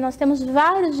 2013, nós temos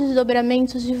vários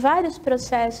desdobramentos de vários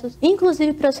processos,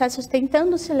 inclusive processos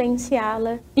tentando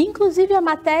silenciá-la. Inclusive, a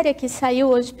matéria que saiu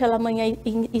hoje pela manhã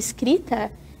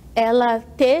escrita, ela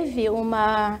teve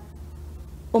uma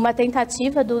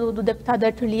tentativa do deputado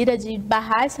Arthur Lira de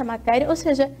barrar essa matéria. Ou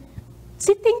seja,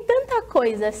 se tem tanta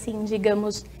coisa assim,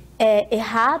 digamos,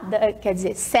 errada, quer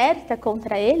dizer, certa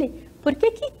contra ele, por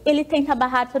que ele tenta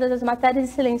barrar todas as matérias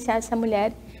e silenciar essa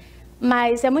mulher?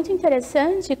 Mas é muito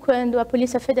interessante quando a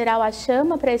Polícia Federal a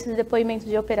chama para esses depoimentos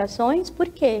de operações, por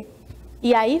quê?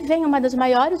 E aí vem uma das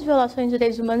maiores violações de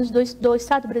direitos humanos do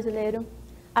Estado brasileiro,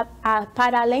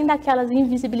 para além daquelas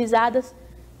invisibilizadas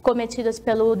cometidas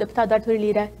pelo deputado Arthur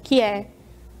Lira, que é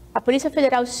a Polícia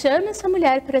Federal chama essa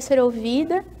mulher para ser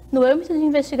ouvida no âmbito de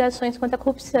investigações contra a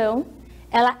corrupção,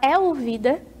 ela é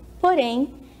ouvida,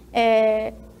 porém,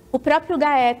 o próprio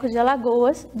GAECO de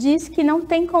Alagoas diz que não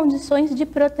tem condições de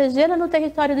protegê-la no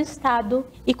território do Estado.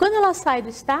 E quando ela sai do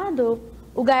Estado,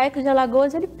 o GAECO de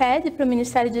Alagoas ele pede para o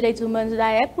Ministério de Direitos Humanos da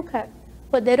época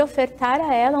poder ofertar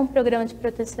a ela um programa de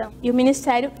proteção. E o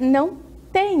Ministério não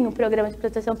tem um programa de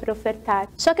proteção para ofertar.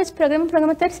 Só que esse programa é um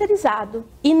programa terceirizado.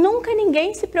 E nunca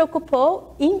ninguém se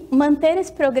preocupou em manter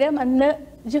esse programa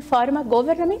de forma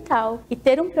governamental e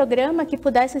ter um programa que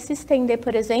pudesse se estender,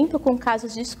 por exemplo, com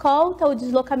casos de escolta ou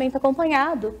deslocamento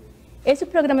acompanhado. Esse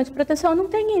programa de proteção não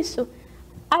tem isso.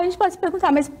 Aí a gente pode se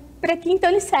perguntar, mas para que então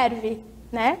ele serve,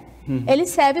 né? Ele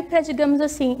serve para, digamos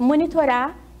assim,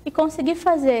 monitorar e conseguir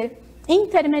fazer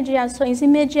intermediações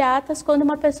imediatas quando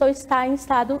uma pessoa está em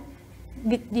estado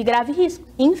de grave risco.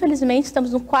 Infelizmente,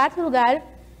 estamos no 4º lugar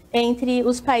entre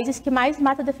os países que mais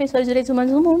matam defensores de direitos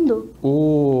humanos no mundo.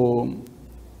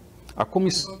 A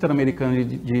Comissão Interamericana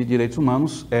de Direitos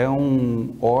Humanos é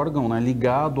um órgão, né,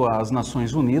 ligado às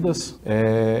Nações Unidas,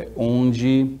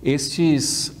 onde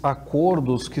estes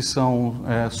acordos que são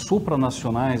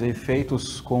supranacionais,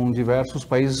 feitos com diversos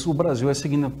países, o Brasil é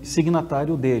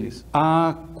signatário deles.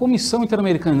 A Comissão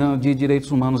Interamericana de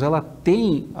Direitos Humanos, ela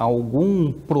tem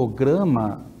algum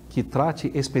programa que trate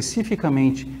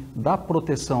especificamente da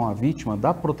proteção à vítima,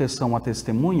 da proteção à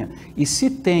testemunha? E se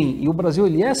tem, e o Brasil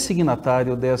ele é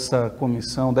signatário dessa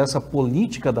comissão, dessa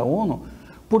política da ONU,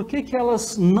 por que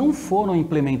elas não foram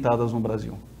implementadas no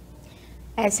Brasil?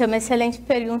 Essa é uma excelente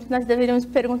pergunta, nós deveríamos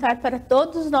perguntar para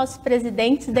todos os nossos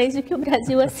presidentes desde que o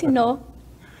Brasil assinou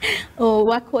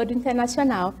o acordo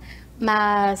internacional.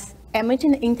 Mas é muito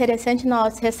interessante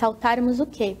nós ressaltarmos o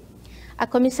quê? A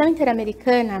Comissão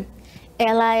Interamericana,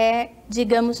 ela é,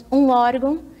 digamos, um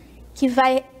órgão que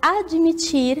vai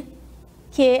admitir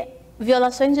que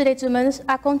violações de direitos humanos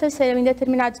aconteceram em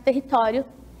determinado território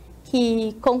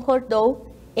que concordou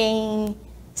em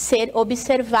ser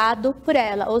observado por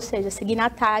ela, ou seja,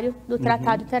 signatário do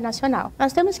Tratado Internacional.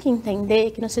 Nós temos que entender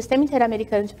que no Sistema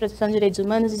Interamericano de Proteção de Direitos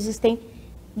Humanos existem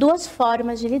duas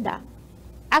formas de lidar.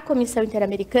 A Comissão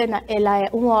Interamericana, ela é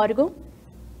um órgão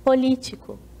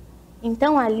político.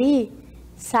 Então, ali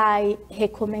sai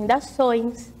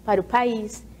recomendações para o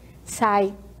país,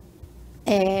 sai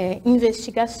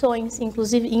investigações,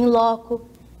 inclusive in loco,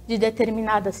 de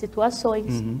determinadas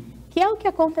situações, que é o que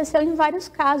aconteceu em vários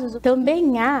casos.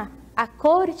 Também há a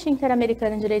Corte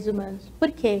Interamericana de Direitos Humanos.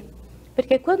 Por quê?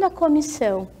 Porque quando a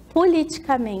comissão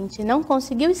politicamente não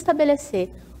conseguiu estabelecer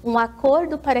um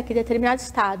acordo para que determinado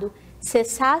Estado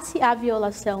cessasse a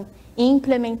violação e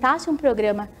implementasse um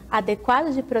programa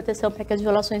adequado de proteção para que as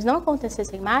violações não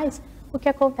acontecessem mais, o que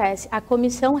acontece? A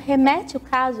comissão remete o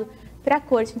caso para a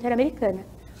Corte Interamericana.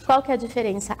 Qual que é a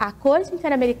diferença? A Corte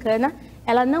Interamericana,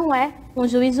 ela não é um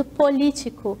juízo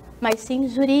político, mas sim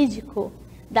jurídico.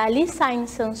 Dali saem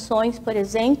sanções, por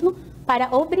exemplo,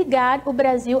 para obrigar o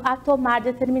Brasil a tomar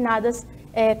determinadas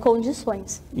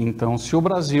condições. Então, se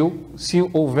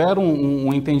houver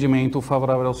um entendimento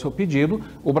favorável ao seu pedido,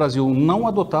 o Brasil não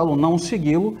adotá-lo, não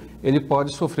segui-lo, ele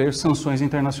pode sofrer sanções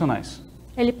internacionais.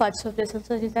 Ele pode sofrer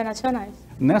sanções internacionais.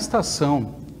 Nesta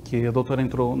ação que a doutora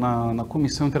entrou na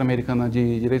Comissão Interamericana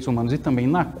de Direitos Humanos e também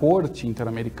na Corte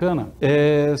Interamericana,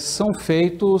 são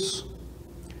feitos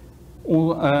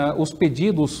os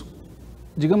pedidos,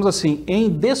 digamos assim, em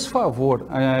desfavor,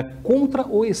 contra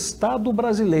o Estado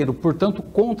brasileiro, portanto,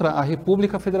 contra a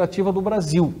República Federativa do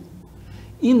Brasil,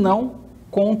 e não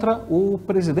contra o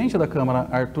presidente da Câmara,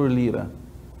 Arthur Lira.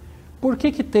 Por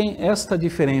que tem esta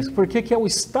diferença? Por que é o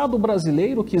Estado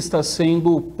brasileiro que está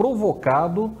sendo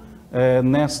provocado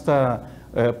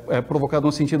provocado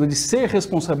no sentido de ser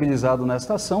responsabilizado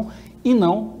nesta ação e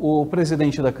não o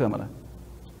presidente da Câmara?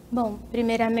 Bom,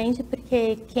 primeiramente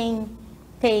porque quem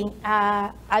tem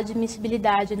a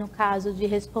admissibilidade, no caso de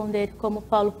responder como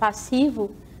polo passivo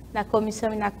na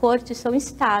comissão e na corte, são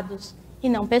estados e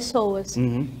não pessoas.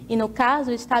 E no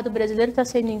caso, o Estado brasileiro está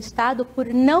sendo instado por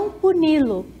não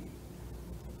puni-lo.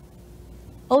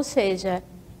 Ou seja,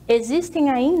 existem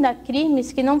ainda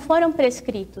crimes que não foram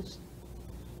prescritos.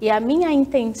 E a minha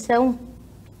intenção,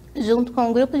 junto com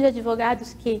um grupo de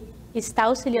advogados que está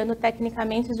auxiliando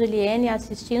tecnicamente o Juliene e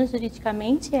assistindo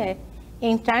juridicamente, é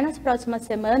entrar nas próximas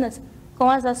semanas com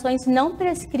as ações não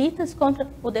prescritas contra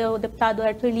o deputado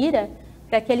Arthur Lira,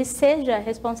 para que ele seja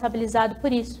responsabilizado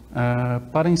por isso.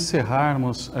 Para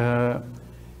encerrarmos,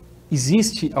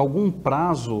 existe algum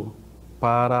prazo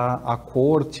para a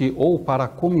corte ou para a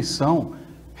comissão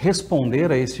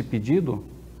responder a esse pedido?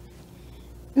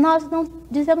 Nós não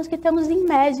dizemos que temos, em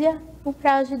média, um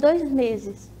prazo de 2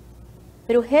 meses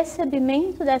para o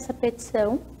recebimento dessa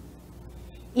petição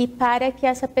e para que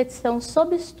essa petição,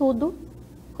 sob estudo,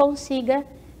 consiga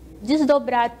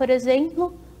desdobrar, por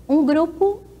exemplo, um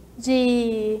grupo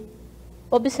de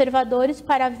observadores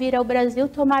para vir ao Brasil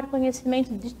tomar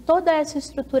conhecimento de toda essa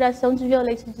estruturação de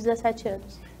violência de 17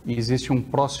 anos. E existe um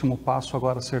próximo passo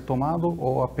agora a ser tomado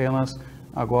ou apenas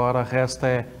agora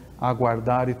resta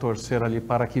aguardar e torcer ali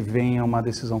para que venha uma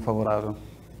decisão favorável?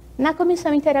 Na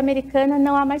Comissão Interamericana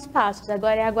não há mais passos,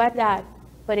 agora é aguardar.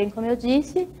 Porém, como eu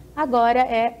disse, agora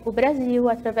é o Brasil,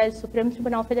 através do Supremo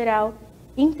Tribunal Federal,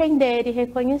 entender e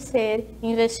reconhecer,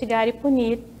 investigar e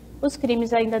punir os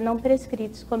crimes ainda não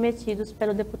prescritos cometidos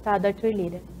pelo deputado Arthur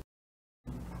Lira.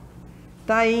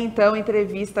 Está aí, então, a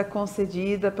entrevista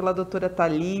concedida pela doutora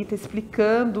Thalita,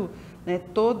 explicando, né,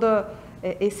 todo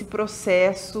esse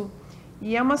processo.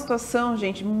 E é uma situação,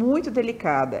 gente, muito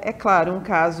delicada. É claro, um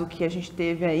caso que a gente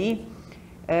teve aí,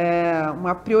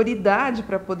 uma prioridade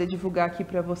para poder divulgar aqui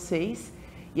para vocês.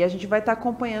 e a gente vai estar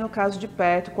acompanhando o caso de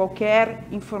perto. Qualquer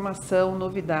informação,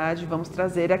 novidade, vamos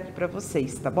trazer aqui para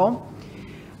vocês, tá bom?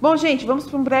 Bom, gente, vamos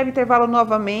para um breve intervalo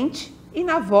novamente e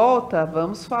na volta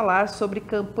vamos falar sobre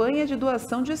campanha de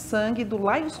doação de sangue do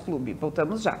Lions Clube.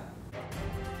 Voltamos já.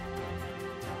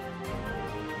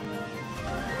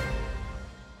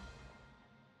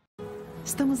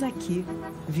 Estamos aqui,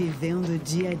 vivendo o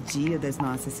dia a dia das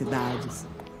nossas cidades.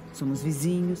 Somos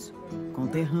vizinhos,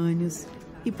 conterrâneos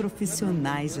e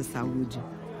profissionais de saúde.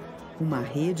 Uma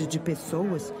rede de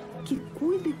pessoas que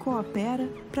cuida e coopera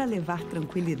para levar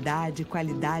tranquilidade e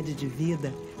qualidade de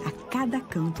vida a cada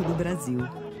canto do Brasil.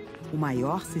 O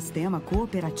maior sistema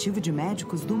cooperativo de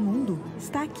médicos do mundo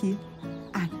está aqui.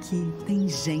 Aqui tem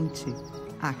gente.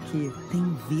 Aqui tem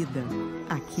vida.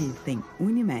 Aqui tem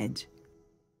Unimed.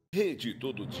 Rede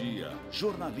Todo Dia,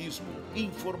 jornalismo,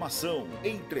 informação,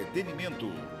 entretenimento.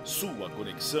 Sua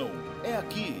conexão é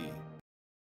aqui.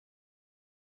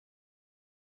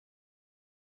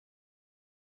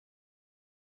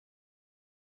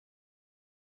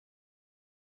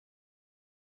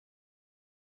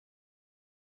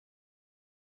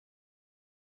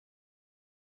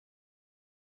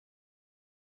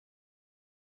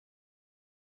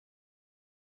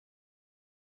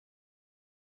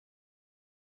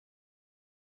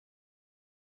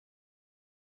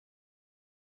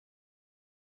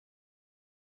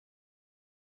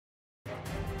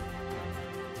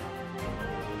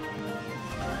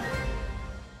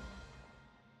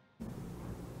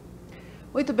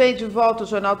 Muito bem, de volta o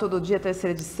Jornal Todo Dia,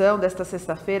 terceira edição desta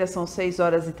sexta-feira, são 6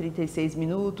 horas e 36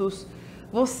 minutos.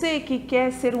 Você que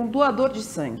quer ser um doador de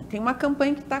sangue, tem uma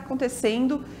campanha que está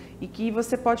acontecendo e que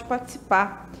você pode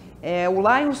participar. O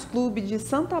Lions Clube de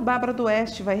Santa Bárbara do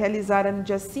Oeste vai realizar no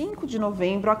dia 5 de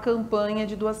novembro a campanha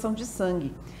de doação de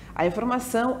sangue. A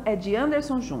informação é de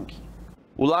Anderson Junk.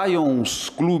 O Lions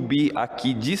Clube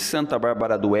aqui de Santa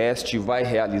Bárbara do Oeste vai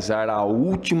realizar a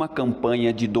última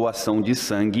campanha de doação de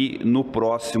sangue no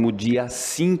próximo dia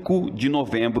 5 de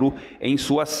novembro em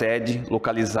sua sede,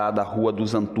 localizada na Rua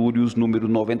dos Antúrios, número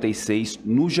 96,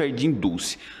 no Jardim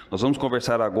Dulce. Nós vamos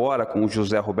conversar agora com o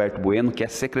José Roberto Bueno, que é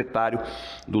secretário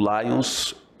do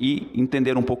Lions, e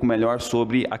entender um pouco melhor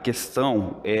sobre a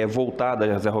questão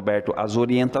voltada, José Roberto, às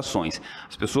orientações.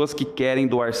 As pessoas que querem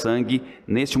doar sangue,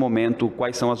 neste momento,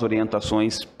 quais são as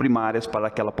orientações primárias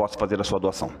para que ela possa fazer a sua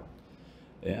doação?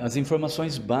 As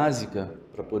informações básicas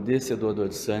para poder ser doador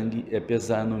de sangue é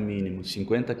pesar no mínimo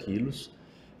 50 quilos,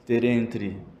 ter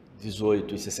entre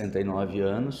 18 e 69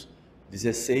 anos,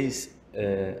 16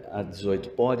 a 18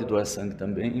 pode doar sangue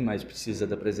também, mas precisa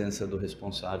da presença do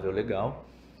responsável legal.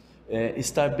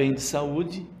 Estar bem de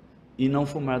saúde e não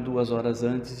fumar 2 horas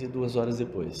antes e 2 horas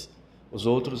depois. Os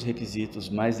outros requisitos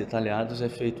mais detalhados é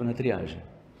feito na triagem.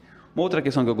 Uma outra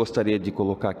questão que eu gostaria de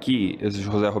colocar aqui,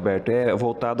 José Roberto, é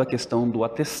voltado à questão do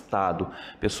atestado.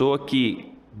 Pessoa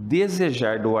que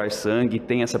desejar doar sangue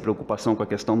tem essa preocupação com a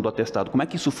questão do atestado. Como é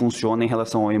que isso funciona em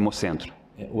relação ao Hemocentro?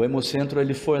 O Hemocentro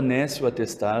ele fornece o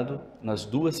atestado nas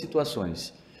duas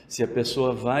situações. Se a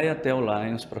pessoa vai até o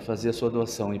Lions para fazer a sua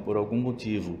doação e por algum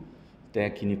motivo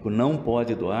técnico não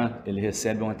pode doar, ele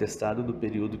recebe um atestado do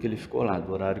período que ele ficou lá,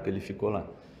 do horário que ele ficou lá.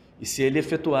 E se ele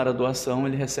efetuar a doação,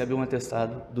 ele recebe um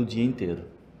atestado do dia inteiro.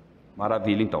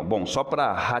 Maravilha, então. Bom, só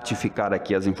para ratificar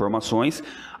aqui as informações,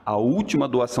 a última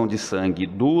doação de sangue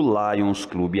do Lions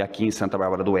Clube aqui em Santa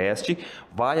Bárbara do Oeste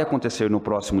vai acontecer no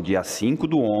próximo dia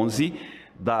 5/11,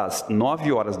 das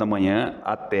 9 horas da manhã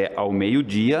até ao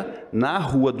meio-dia, na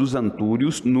Rua dos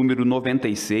Antúrios, número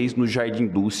 96, no Jardim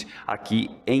Dulce,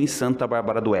 aqui em Santa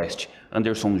Bárbara do Oeste.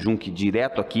 Anderson Junk,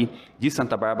 direto aqui de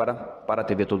Santa Bárbara para a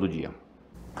TV Todo Dia.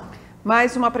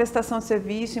 Mais uma prestação de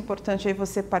serviço, importante aí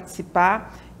você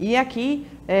participar. E aqui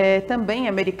também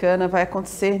Americana vai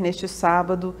acontecer neste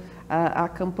sábado a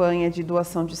campanha de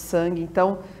doação de sangue.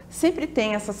 Então, sempre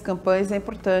tem essas campanhas, é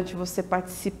importante você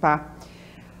participar.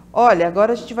 Olha,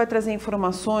 agora a gente vai trazer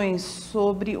informações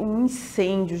sobre um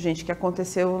incêndio, gente, que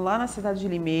aconteceu lá na cidade de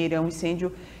Limeira, um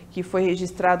incêndio que foi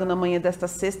registrado na manhã desta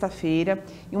sexta-feira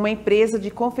em uma empresa de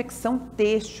confecção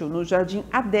têxtil no Jardim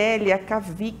Adélia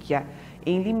Cavicchia,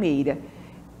 em Limeira.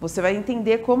 Você vai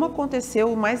entender como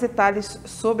aconteceu, mais detalhes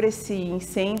sobre esse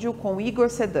incêndio com Igor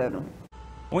Sedano.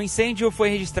 O incêndio foi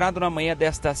registrado na manhã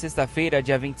desta sexta-feira,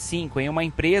 dia 25, em uma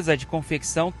empresa de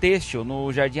confecção têxtil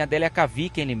no Jardim Adélia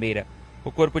Cavicchia, em Limeira.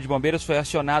 O Corpo de Bombeiros foi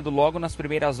acionado logo nas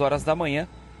primeiras horas da manhã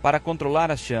para controlar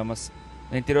as chamas.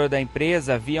 No interior da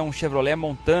empresa havia um Chevrolet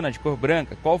Montana de cor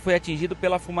branca, qual foi atingido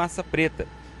pela fumaça preta.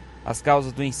 As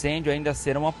causas do incêndio ainda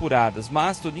serão apuradas,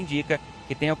 mas tudo indica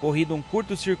que tenha ocorrido um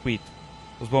curto-circuito.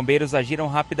 Os bombeiros agiram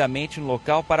rapidamente no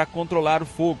local para controlar o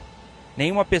fogo.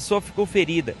 nenhuma pessoa ficou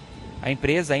ferida. A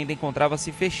empresa ainda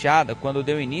encontrava-se fechada quando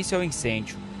deu início ao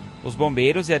incêndio. Os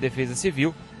bombeiros e a Defesa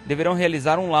Civil deverão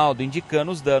realizar um laudo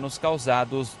indicando os danos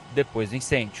causados depois do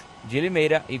incêndio. De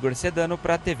Limeira, Igor Sedano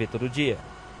para a TV Todo Dia.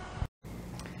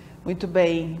 Muito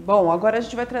bem. Bom, agora a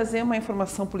gente vai trazer uma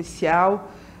informação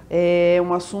policial,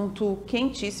 um assunto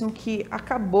quentíssimo que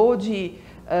acabou de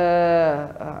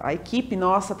a equipe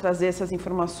nossa trazer essas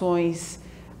informações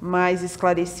mais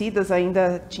esclarecidas.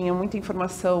 Ainda tinha muita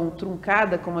informação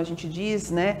truncada, como a gente diz,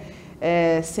 né?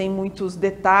 Sem muitos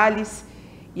detalhes.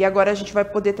 E agora a gente vai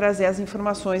poder trazer as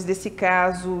informações desse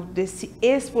caso, desse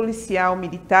ex-policial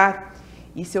militar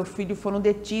e seu filho foram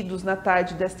detidos na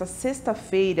tarde desta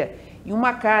sexta-feira em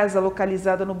uma casa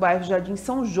localizada no bairro Jardim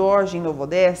São Jorge, em Nova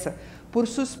Odessa, por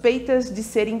suspeitas de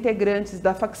serem integrantes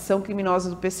da facção criminosa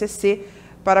do PCC,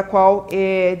 para a qual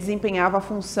desempenhava a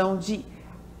função de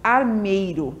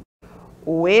armeiro.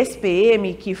 O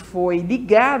ex-PM, que foi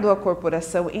ligado à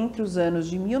corporação entre os anos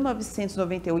de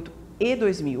 1998 e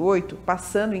 2008,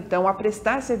 passando então a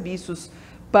prestar serviços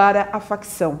para a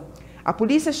facção. A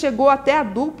polícia chegou até a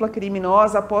dupla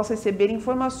criminosa após receber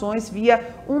informações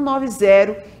via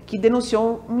 190, que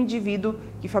denunciou um indivíduo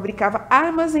que fabricava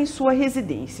armas em sua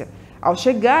residência. Ao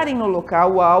chegarem no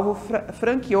local, o alvo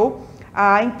franqueou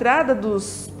a entrada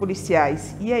dos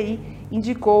policiais e aí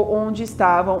indicou onde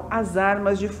estavam as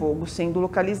armas de fogo, sendo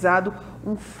localizado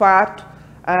um fardo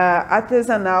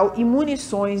artesanal e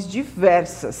munições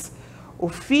diversas. O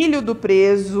filho do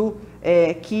preso,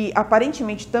 que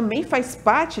aparentemente também faz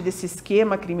parte desse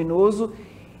esquema criminoso,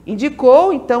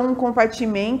 indicou então um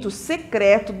compartimento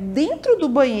secreto dentro do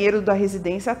banheiro da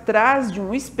residência, atrás de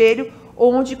um espelho,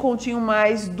 onde continham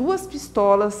mais 2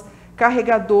 pistolas,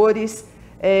 carregadores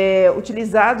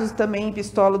utilizados também em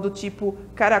pistola do tipo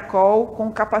caracol,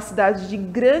 com capacidade de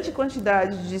grande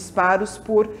quantidade de disparos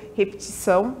por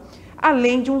repetição,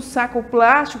 além de um saco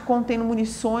plástico contendo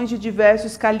munições de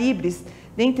diversos calibres,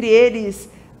 dentre eles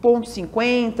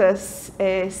 .50,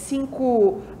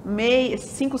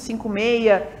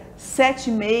 5.56,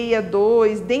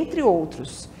 7.62, dentre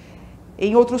outros.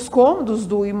 Em outros cômodos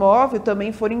do imóvel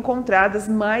também foram encontradas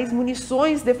mais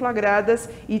munições deflagradas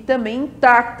e também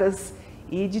intactas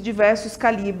e de diversos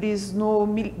calibres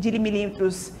de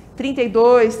milímetros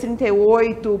 32,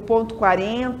 38,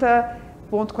 .40,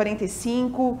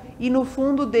 .45, e no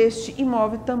fundo deste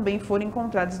imóvel também foram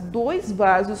encontrados 2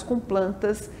 vasos com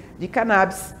plantas de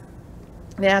cannabis,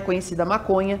 né, a conhecida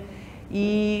maconha,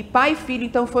 e pai e filho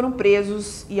então foram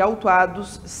presos e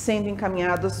autuados, sendo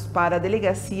encaminhados para a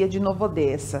delegacia de Nova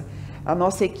Odessa. A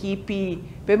nossa equipe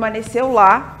permaneceu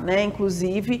lá, né,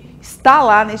 inclusive está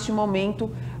lá neste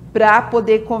momento para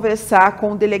poder conversar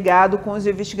com o delegado, com os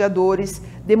investigadores.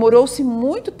 Demorou-se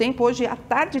muito tempo, hoje a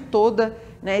tarde toda,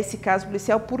 né, esse caso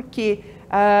policial, porque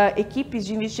equipes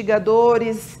de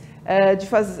investigadores,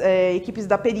 equipes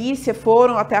da perícia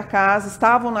foram até a casa,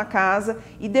 estavam na casa,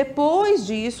 e depois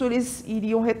disso eles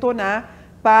iriam retornar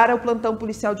para o plantão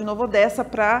policial de Nova Odessa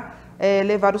para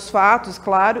levar os fatos,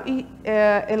 claro, e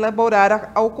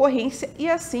elaborar a ocorrência, e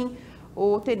assim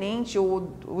o tenente,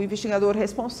 o investigador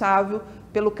responsável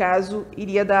pelo caso,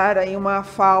 iria dar aí uma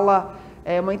fala,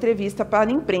 uma entrevista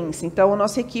para a imprensa. Então, a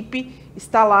nossa equipe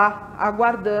está lá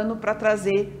aguardando para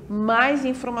trazer mais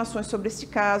informações sobre este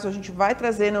caso. A gente vai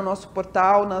trazer no nosso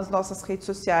portal, nas nossas redes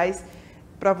sociais,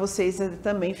 para vocês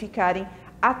também ficarem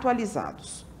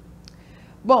atualizados.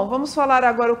 Bom, vamos falar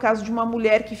agora o caso de uma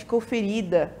mulher que ficou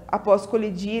ferida após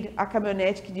colidir a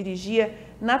caminhonete que dirigia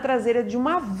na traseira de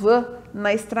uma van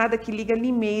na estrada que liga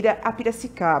Limeira a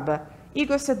Piracicaba.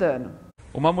 Igor Sedano.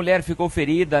 Uma mulher ficou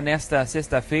ferida nesta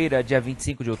sexta-feira, dia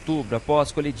 25 de outubro,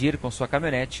 após colidir com sua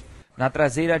caminhonete na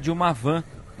traseira de uma van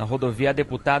na rodovia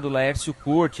Deputado Laércio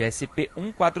Curti, SP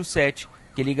 147,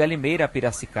 que liga Limeira a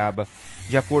Piracicaba.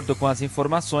 De acordo com as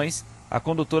informações, a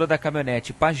condutora da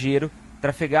caminhonete Pajero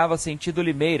trafegava sentido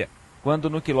Limeira, quando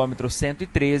no quilômetro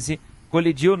 113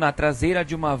 colidiu na traseira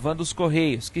de uma van dos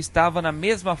Correios, que estava na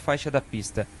mesma faixa da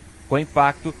pista. Com o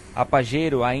impacto, a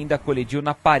Pajero ainda colidiu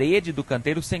na parede do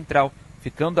canteiro central,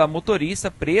 ficando a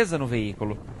motorista presa no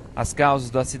veículo. As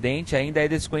causas do acidente ainda é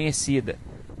desconhecida.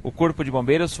 O Corpo de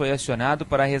Bombeiros foi acionado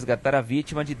para resgatar a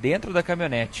vítima de dentro da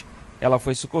caminhonete. Ela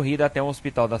foi socorrida até um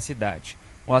hospital da cidade.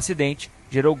 O acidente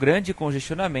gerou grande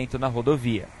congestionamento na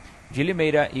rodovia. De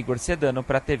Limeira, Igor Sedano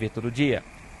para a TV Todo Dia.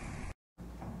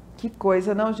 Que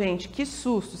coisa, não, gente? Que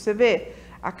susto. Você vê?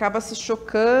 Acaba se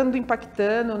chocando,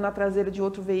 impactando na traseira de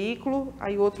outro veículo,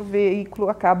 aí outro veículo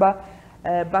acaba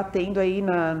batendo aí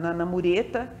na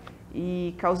mureta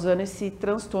e causando esse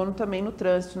transtorno também no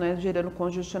trânsito, né, gerando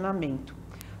congestionamento.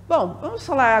 Bom, vamos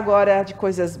falar agora de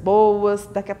coisas boas.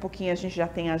 Daqui a pouquinho a gente já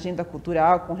tem a agenda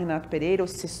cultural com o Renato Pereira, o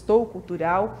Sextou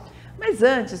Cultural. Mas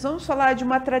antes, vamos falar de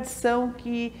uma tradição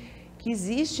que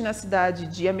existe na cidade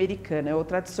de Americana. É o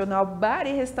tradicional bar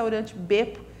e restaurante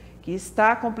Beppo, que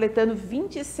está completando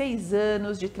 26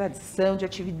 anos de tradição, de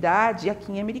atividade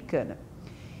aqui em Americana.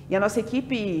 E a nossa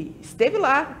equipe esteve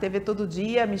lá, TV Todo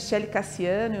Dia, Michele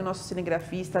Cassiano e o nosso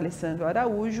cinegrafista Alessandro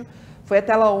Araújo. Foi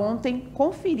até lá ontem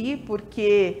conferir,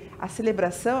 porque a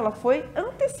celebração ela foi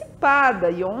antecipada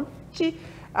e ontem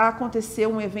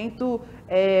aconteceu um evento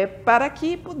para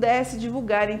que pudesse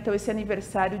divulgar então esse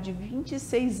aniversário de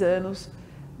 26 anos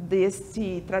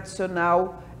desse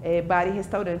tradicional bar e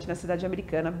restaurante na cidade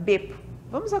americana, Beppo.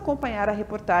 Vamos acompanhar a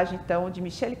reportagem então de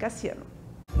Michele Cassiano.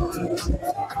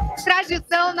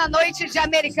 Tradição na noite de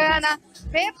Americana,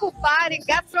 Beppo Bar e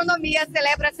Gastronomia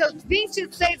celebra seus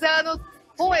 26 anos,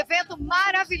 um evento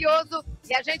maravilhoso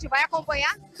e a gente vai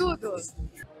acompanhar tudo.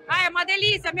 É uma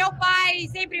delícia, meu pai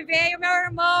sempre veio, meu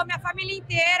irmão, minha família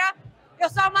inteira. Eu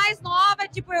sou a mais nova,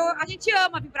 tipo, a gente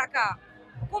ama vir pra cá.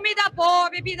 Comida boa,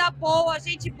 bebida boa,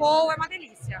 gente boa, é uma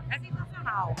delícia, é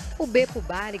sensacional. O Beppo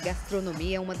Bar e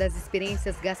Gastronomia é uma das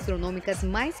experiências gastronômicas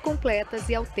mais completas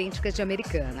e autênticas de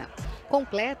Americana.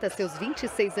 Completa seus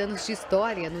 26 anos de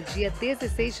história no dia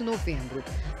 16 de novembro,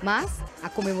 mas a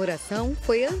comemoração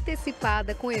foi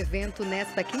antecipada com o evento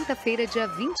nesta quinta-feira, dia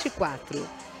 24.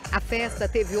 A festa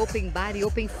teve open bar e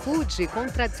open food com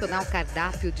o tradicional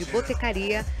cardápio de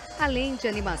botecaria, além de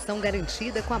animação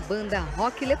garantida com a banda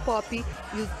Rock Le Pop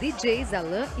e os DJs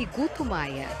Alan e Guto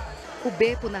Maia. O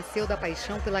Beppo nasceu da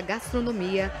paixão pela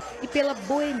gastronomia e pela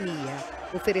boemia,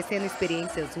 oferecendo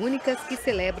experiências únicas que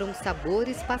celebram os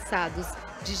sabores passados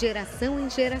de geração em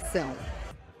geração.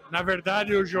 Na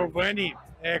verdade, o Giovanni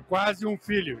é quase um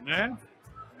filho, né?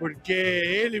 Porque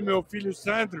ele e meu filho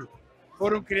Sandro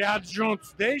foram criados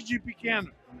juntos desde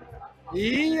pequeno.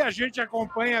 E a gente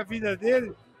acompanha a vida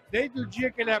dele desde o dia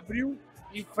que ele abriu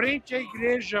em frente à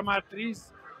igreja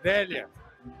matriz velha.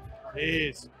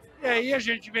 Isso. E aí a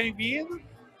gente vem vindo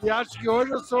e acho que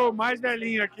hoje eu sou o mais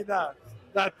velhinho aqui da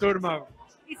turma.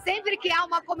 E sempre que há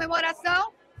uma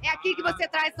comemoração, é aqui que você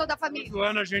traz toda a família? Todo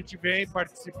ano a gente vem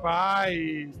participar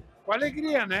e com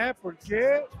alegria, né?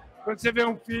 Porque quando você vê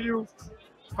um filho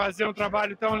fazer um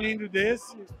trabalho tão lindo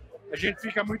desse, a gente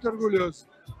fica muito orgulhoso.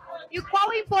 E qual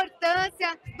a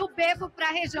importância do Beppo para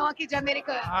a região aqui de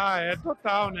Americana? É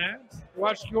total, né? Eu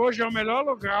acho que hoje é o melhor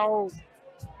lugar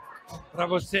para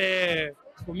você,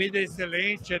 comida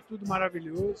excelente, é tudo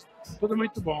maravilhoso, tudo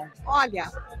muito bom. Olha,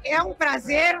 é um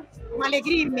prazer, uma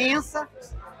alegria imensa,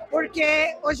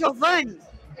 porque o Giovanni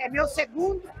é meu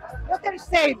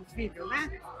terceiro filho,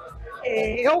 né?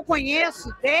 Eu o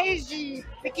conheço desde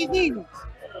pequenininho.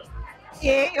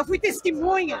 Eu fui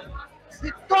testemunha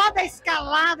de toda a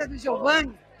escalada do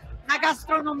Giovanni na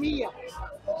gastronomia,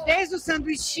 desde os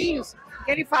sanduichinhos que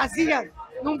ele fazia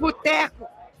num boteco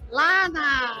lá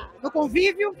no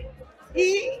convívio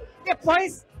e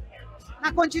depois,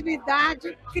 na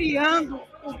continuidade, criando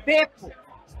o Beppo,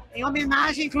 em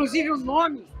homenagem, inclusive, o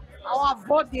nome ao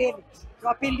avô dele. O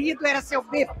apelido era seu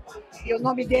Beppo e o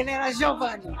nome dele era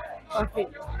Giovanni.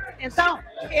 Então,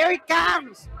 eu e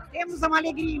Carlos temos uma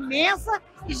alegria imensa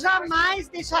e jamais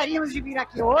deixaríamos de vir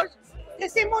aqui hoje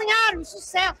testemunhar o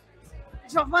sucesso.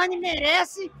 Giovanni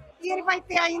merece e ele vai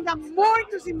ter ainda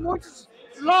muitos e muitos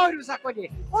louros a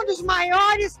colher. Um dos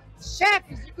maiores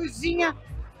chefes de cozinha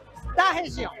da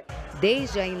região.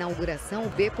 Desde a inauguração, o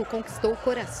Beppo conquistou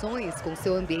corações com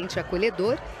seu ambiente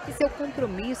acolhedor e seu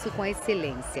compromisso com a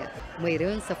excelência. Uma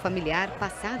herança familiar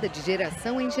passada de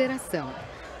geração em geração.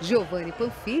 Giovanni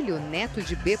Panfilho, neto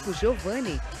de Beppo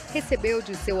Giovanni, recebeu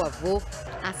de seu avô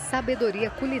a sabedoria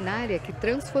culinária que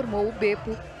transformou o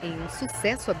Beppo em um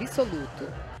sucesso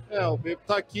absoluto. O Beppo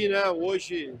está aqui, né,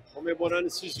 hoje comemorando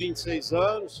esses 26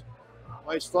 anos,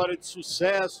 uma história de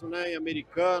sucesso, né, em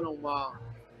Americana,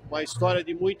 uma história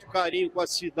de muito carinho com a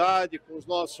cidade, com os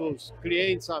nossos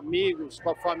clientes, amigos,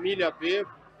 com a família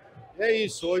Beppo. E é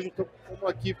isso, hoje estamos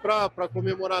aqui para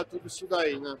comemorar tudo isso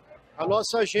daí, né? A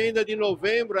nossa agenda de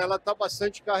novembro ela está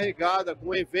bastante carregada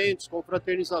com eventos, com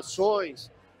fraternizações.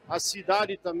 A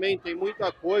cidade também tem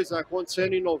muita coisa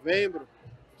acontecendo em novembro.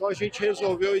 Então a gente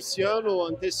resolveu esse ano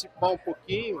antecipar um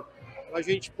pouquinho para a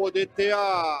gente poder ter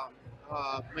a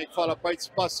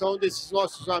participação desses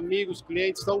nossos amigos,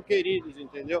 clientes tão queridos,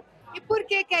 entendeu? E por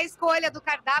que a escolha do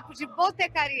cardápio de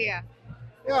botecaria?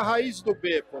 É a raiz do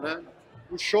Beppo, né?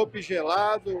 O chopp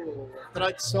gelado, a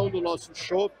tradição do nosso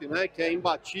chopp, né, que é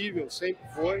imbatível, sempre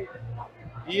foi.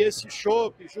 E esse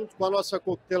chopp, junto com a nossa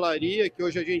coquetelaria, que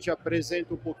hoje a gente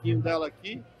apresenta um pouquinho dela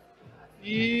aqui,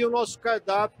 E o nosso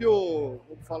cardápio,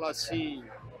 vamos falar assim,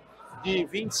 de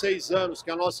 26 anos, que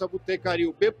é a nossa botecaria.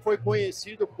 O Bebo foi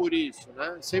conhecido por isso,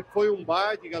 né? Sempre foi um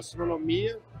bar de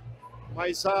gastronomia,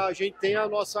 mas a gente tem a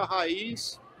nossa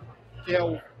raiz, que é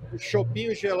o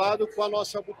chopinho gelado, com a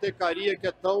nossa botecaria, que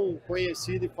é tão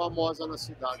conhecida e famosa na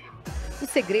cidade. Os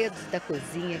segredos da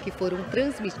cozinha que foram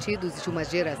transmitidos de uma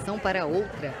geração para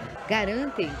outra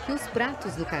garantem que os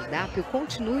pratos do cardápio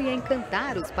continuem a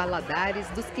encantar os paladares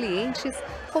dos clientes,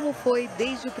 como foi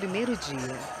desde o primeiro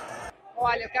dia.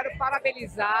 Olha, eu quero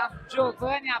parabenizar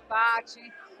Giovanni Abate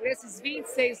por esses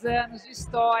 26 anos de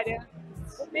história.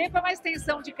 O Beco é uma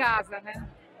extensão de casa, né?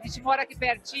 A gente mora aqui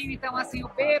pertinho, então assim, o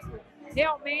Beco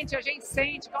realmente a gente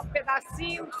sente que é um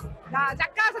pedacinho da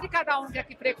casa de cada um que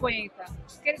aqui frequenta.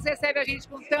 Porque eles recebem a gente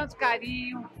com tanto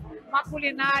carinho, uma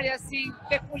culinária assim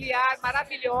peculiar,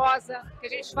 maravilhosa, que a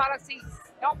gente fala assim,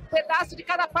 é um pedaço de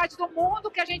cada parte do mundo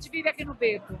que a gente vive aqui no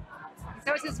Beco.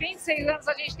 Então esses 26 anos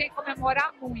a gente tem que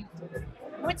comemorar muito,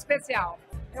 muito especial.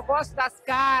 Eu gosto das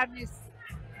carnes,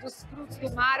 dos frutos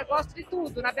do mar, eu gosto de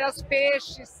tudo, na beira dos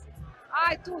peixes.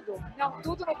 Ai, tudo. Não,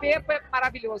 tudo no Beco é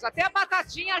maravilhoso. Até a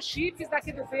batatinha chips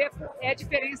daqui do Beco é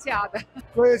diferenciada.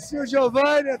 Conheci o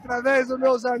Giovanni através dos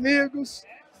meus amigos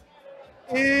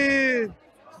e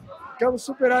ficamos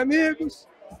super amigos.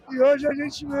 E hoje a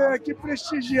gente veio aqui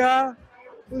prestigiar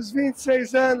os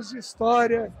 26 anos de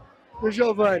história do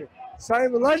Giovanni.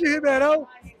 Saímos lá de Ribeirão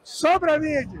só para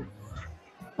vir aqui.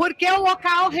 Porque o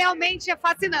local realmente é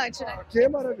fascinante, né? Aqui é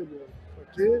maravilhoso.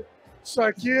 Isso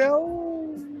aqui é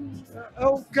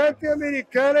um camping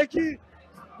americano que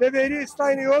deveria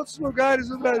estar em outros lugares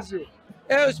do Brasil.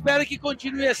 Eu espero que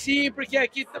continue assim, porque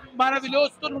aqui é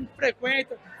maravilhoso, todo mundo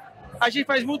frequenta. A gente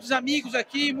faz muitos amigos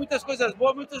aqui, muitas coisas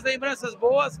boas, muitas lembranças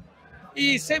boas.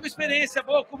 E sempre experiência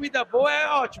boa, comida boa, é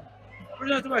ótimo. Por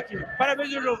isso nós estamos aqui.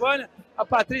 Parabéns ao Giovanni, a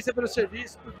Patrícia pelo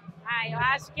serviço. Eu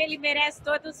acho que ele merece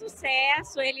todo o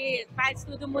sucesso, ele faz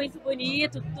tudo muito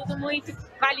bonito, tudo muito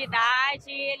qualidade,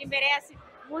 ele merece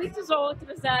muitos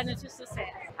outros anos de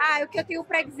sucesso. O que eu tenho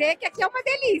para dizer é que aqui é uma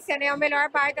delícia, né? É o melhor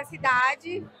bar da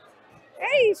cidade.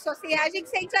 É isso, assim, a gente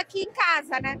sente aqui em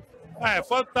casa, né? É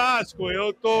fantástico,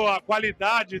 a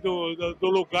qualidade do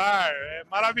lugar é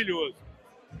maravilhoso.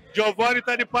 Giovanni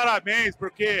está de parabéns,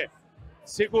 porque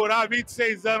segurar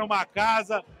 26 anos uma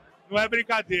casa não é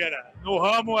brincadeira. No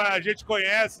ramo a gente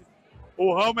conhece,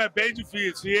 o ramo é bem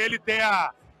difícil e ele tem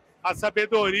a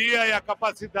sabedoria e a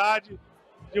capacidade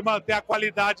de manter a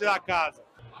qualidade da casa.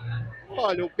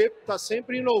 Olha, o Beco está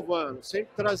sempre inovando,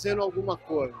 sempre trazendo alguma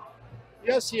coisa. E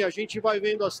assim, a gente vai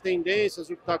vendo as tendências,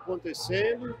 o que está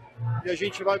acontecendo, e a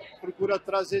gente vai procurar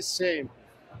trazer sempre.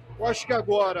 Eu acho que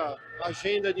agora, a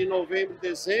agenda de novembro e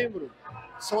dezembro,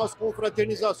 são as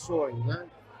confraternizações, né?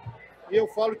 E eu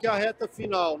falo que a reta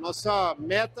final, nossa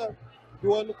meta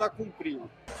do ano está cumprida.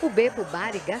 O Beco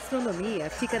Bar e Gastronomia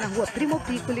fica na rua Primo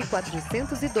Piccoli,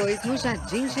 402, no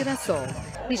Jardim Girassol.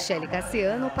 Michele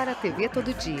Cassiano para a TV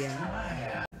Todo Dia.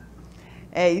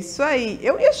 É isso aí.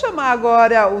 Eu ia chamar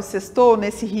agora o Sextou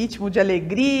nesse ritmo de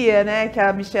alegria, né? Que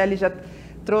a Michele já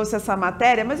trouxe essa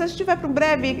matéria, mas a gente vai para um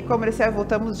breve comercial e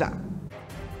voltamos já.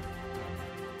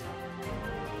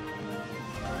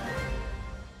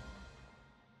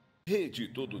 Rede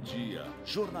Todo Dia,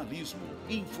 jornalismo,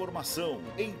 informação,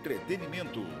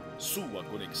 entretenimento. Sua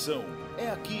conexão é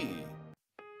aqui.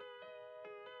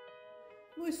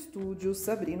 No estúdio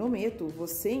Sabrina Ometo,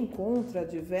 você encontra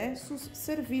diversos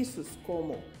serviços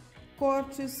como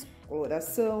cortes,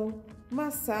 coloração,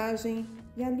 massagem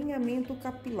e alinhamento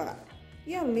capilar.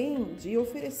 E além de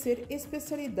oferecer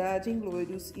especialidade em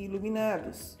loiros e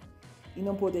iluminados. E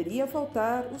não poderia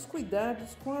faltar os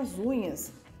cuidados com as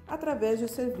unhas, através de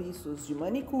serviços de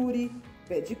manicure,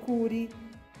 pedicure,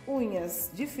 unhas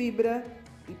de fibra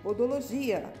e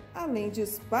podologia, além de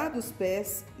spa dos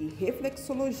pés e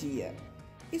reflexologia.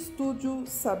 Estúdio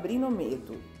Sabrina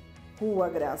Ometo, Rua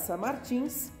Graça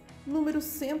Martins, número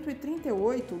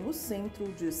 138, no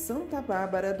centro de Santa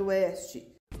Bárbara do Oeste.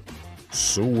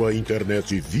 Sua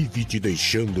internet vive te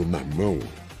deixando na mão.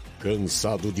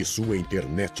 Cansado de sua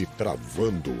internet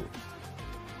travando?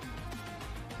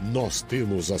 Nós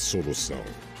temos a solução.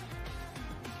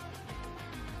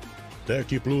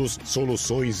 Tec Plus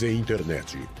Soluções em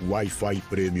Internet, Wi-Fi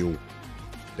Premium,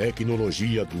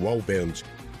 tecnologia Dual Band,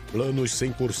 planos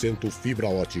 100% fibra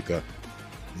ótica,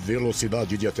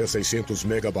 velocidade de até 600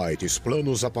 megabytes,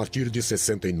 planos a partir de R$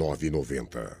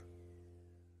 69,90.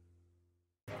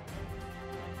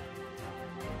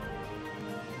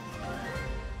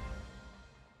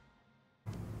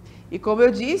 E como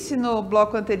eu disse no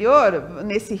bloco anterior,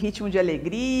 nesse ritmo de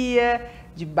alegria,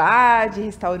 de bar, de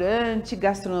restaurante,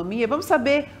 gastronomia, vamos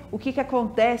saber o que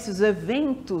acontece, os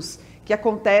eventos que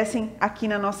acontecem aqui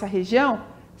na nossa região.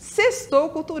 Sextou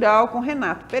Cultural com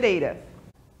Renato Pereira.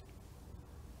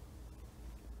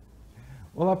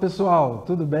 Olá pessoal,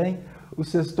 tudo bem? O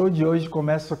Sextou de hoje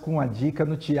começa com uma dica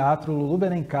no Teatro Lulu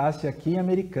Benencassi aqui em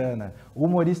Americana. O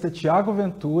humorista Tiago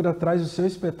Ventura traz o seu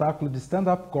espetáculo de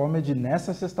stand-up comedy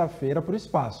nesta sexta-feira para o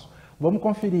espaço. Vamos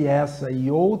conferir essa e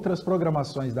outras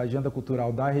programações da agenda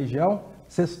cultural da região?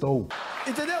 Sextou!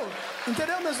 Entendeu?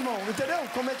 Entendeu, meu irmão? Entendeu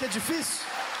como é que é difícil?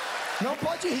 Não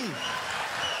pode rir.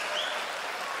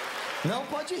 Não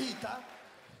pode rir, tá?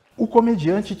 O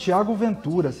comediante Tiago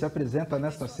Ventura se apresenta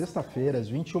nesta sexta-feira, às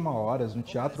 21 horas, no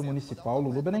Teatro Municipal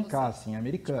Lulu Benencassi, em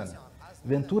Americana.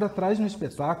 Ventura traz no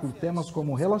espetáculo temas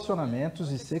como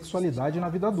relacionamentos e sexualidade na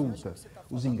vida adulta.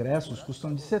 Os ingressos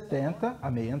custam de R$ 70,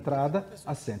 a meia entrada,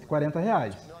 a R$ 140.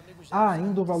 Há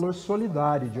ainda o valor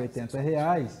solidário de R$ 80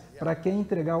 para quem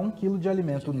entregar 1 quilo de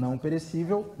alimento não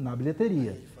perecível na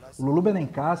bilheteria. O Lulu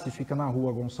Benencassi fica na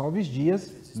rua Gonçalves Dias,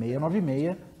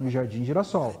 696, no Jardim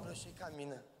Girassol.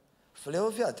 Falei,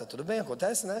 ô viado, tá tudo bem,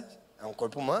 acontece, né? É um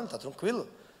corpo humano, tá tranquilo.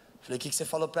 Falei, o que você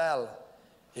falou pra ela?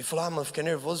 Ele falou, mano, fiquei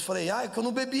nervoso. Falei, é que eu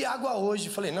não bebi água hoje.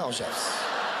 Falei, não, Jefferson,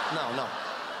 não.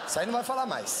 Isso aí não vai falar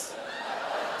mais.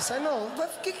 Isso aí não.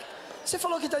 Você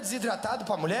falou que tá desidratado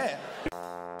pra mulher?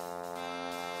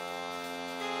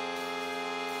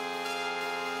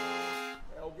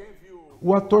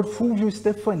 O ator Fulvio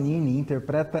Stefanini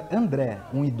interpreta André,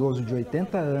 um idoso de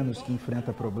 80 anos que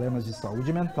enfrenta problemas de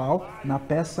saúde mental na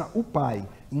peça O Pai,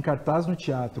 em cartaz no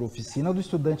Teatro Oficina do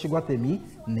Estudante Iguatemi,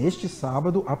 neste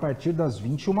sábado, a partir das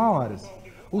 21 horas.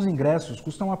 Os ingressos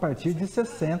custam a partir de R$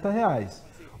 60.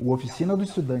 O Oficina do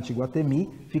Estudante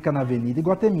Iguatemi fica na Avenida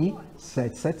Iguatemi,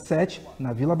 777,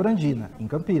 na Vila Brandina, em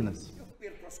Campinas. Eu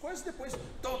perco as coisas e depois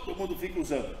todo mundo fica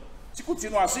usando. Se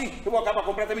continuar assim, eu vou acabar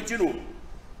completamente nu.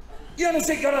 E eu não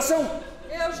sei que horas são.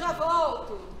 Eu já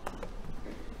volto.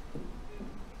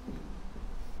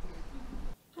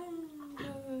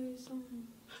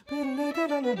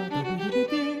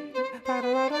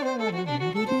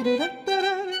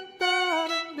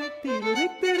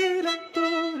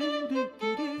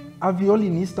 A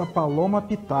violinista Paloma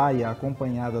Pitaia,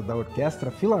 acompanhada da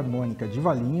Orquestra Filarmônica de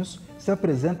Valinhos, se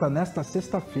apresenta nesta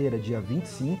sexta-feira, dia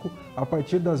 25, a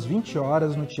partir das 20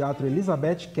 horas no Teatro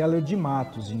Elizabeth Keller de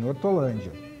Matos, em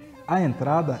Hortolândia. A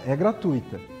entrada é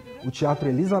gratuita. O Teatro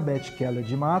Elizabeth Keller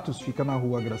de Matos fica na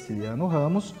Rua Graciliano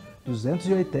Ramos,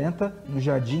 280, no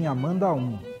Jardim Amanda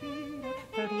 1.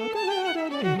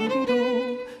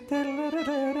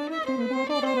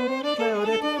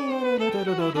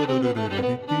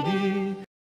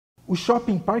 O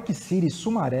Shopping Park City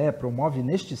Sumaré promove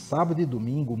neste sábado e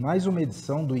domingo mais uma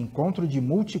edição do Encontro de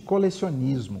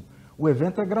Multicolecionismo. O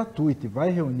evento é gratuito e vai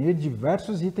reunir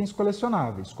diversos itens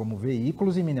colecionáveis, como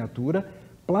veículos em miniatura,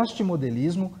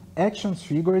 plastimodelismo, action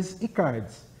figures e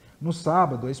cards. No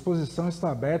sábado, a exposição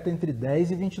está aberta entre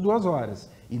 10 e 22 horas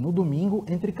e no domingo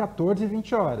entre 14 e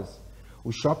 20 horas.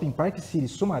 O Shopping Park City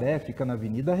Sumaré fica na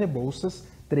Avenida Rebouças,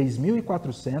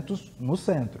 3400, no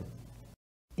centro.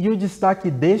 E o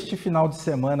destaque deste final de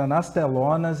semana nas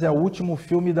telonas é o último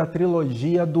filme da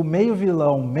trilogia do meio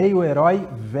vilão, meio herói,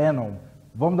 Venom.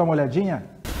 Vamos dar uma olhadinha?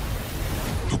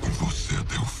 Tô com você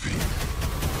até o fim.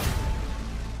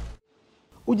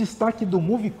 O destaque do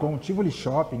MovieCon Tivoli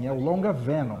Shopping é o longa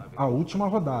Venom, a última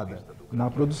rodada. Na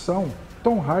produção,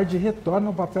 Tom Hardy retorna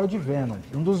ao papel de Venom,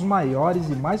 um dos maiores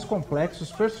e mais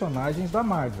complexos personagens da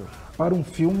Marvel, para um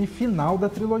filme final da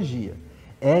trilogia.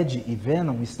 Ed e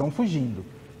Venom estão fugindo.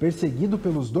 Perseguido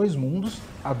pelos dois mundos,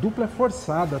 a dupla é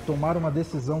forçada a tomar uma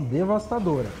decisão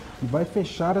devastadora, que vai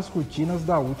fechar as cortinas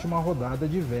da última rodada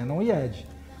de Venom e Ed.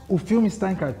 O filme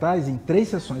está em cartaz em 3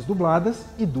 sessões dubladas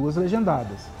e 2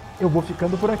 legendadas. Eu vou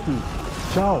ficando por aqui.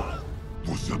 Tchau!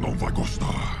 Você não vai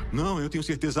gostar. Não, eu tenho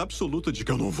certeza absoluta de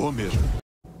que eu não vou mesmo.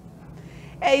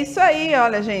 É isso aí,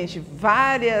 olha gente,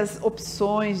 várias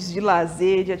opções de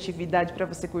lazer, de atividade para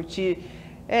você curtir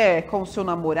com o seu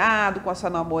namorado, com a sua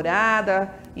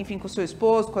namorada, enfim, com o seu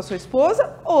esposo, com a sua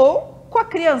esposa ou com a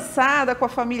criançada, com a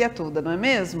família toda, não é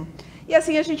mesmo? E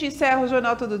assim a gente encerra o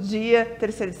Jornal Todo Dia,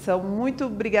 terceira edição. Muito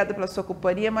obrigada pela sua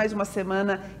companhia, mais uma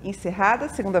semana encerrada.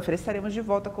 Segunda-feira estaremos de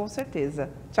volta com certeza.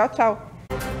 Tchau, tchau!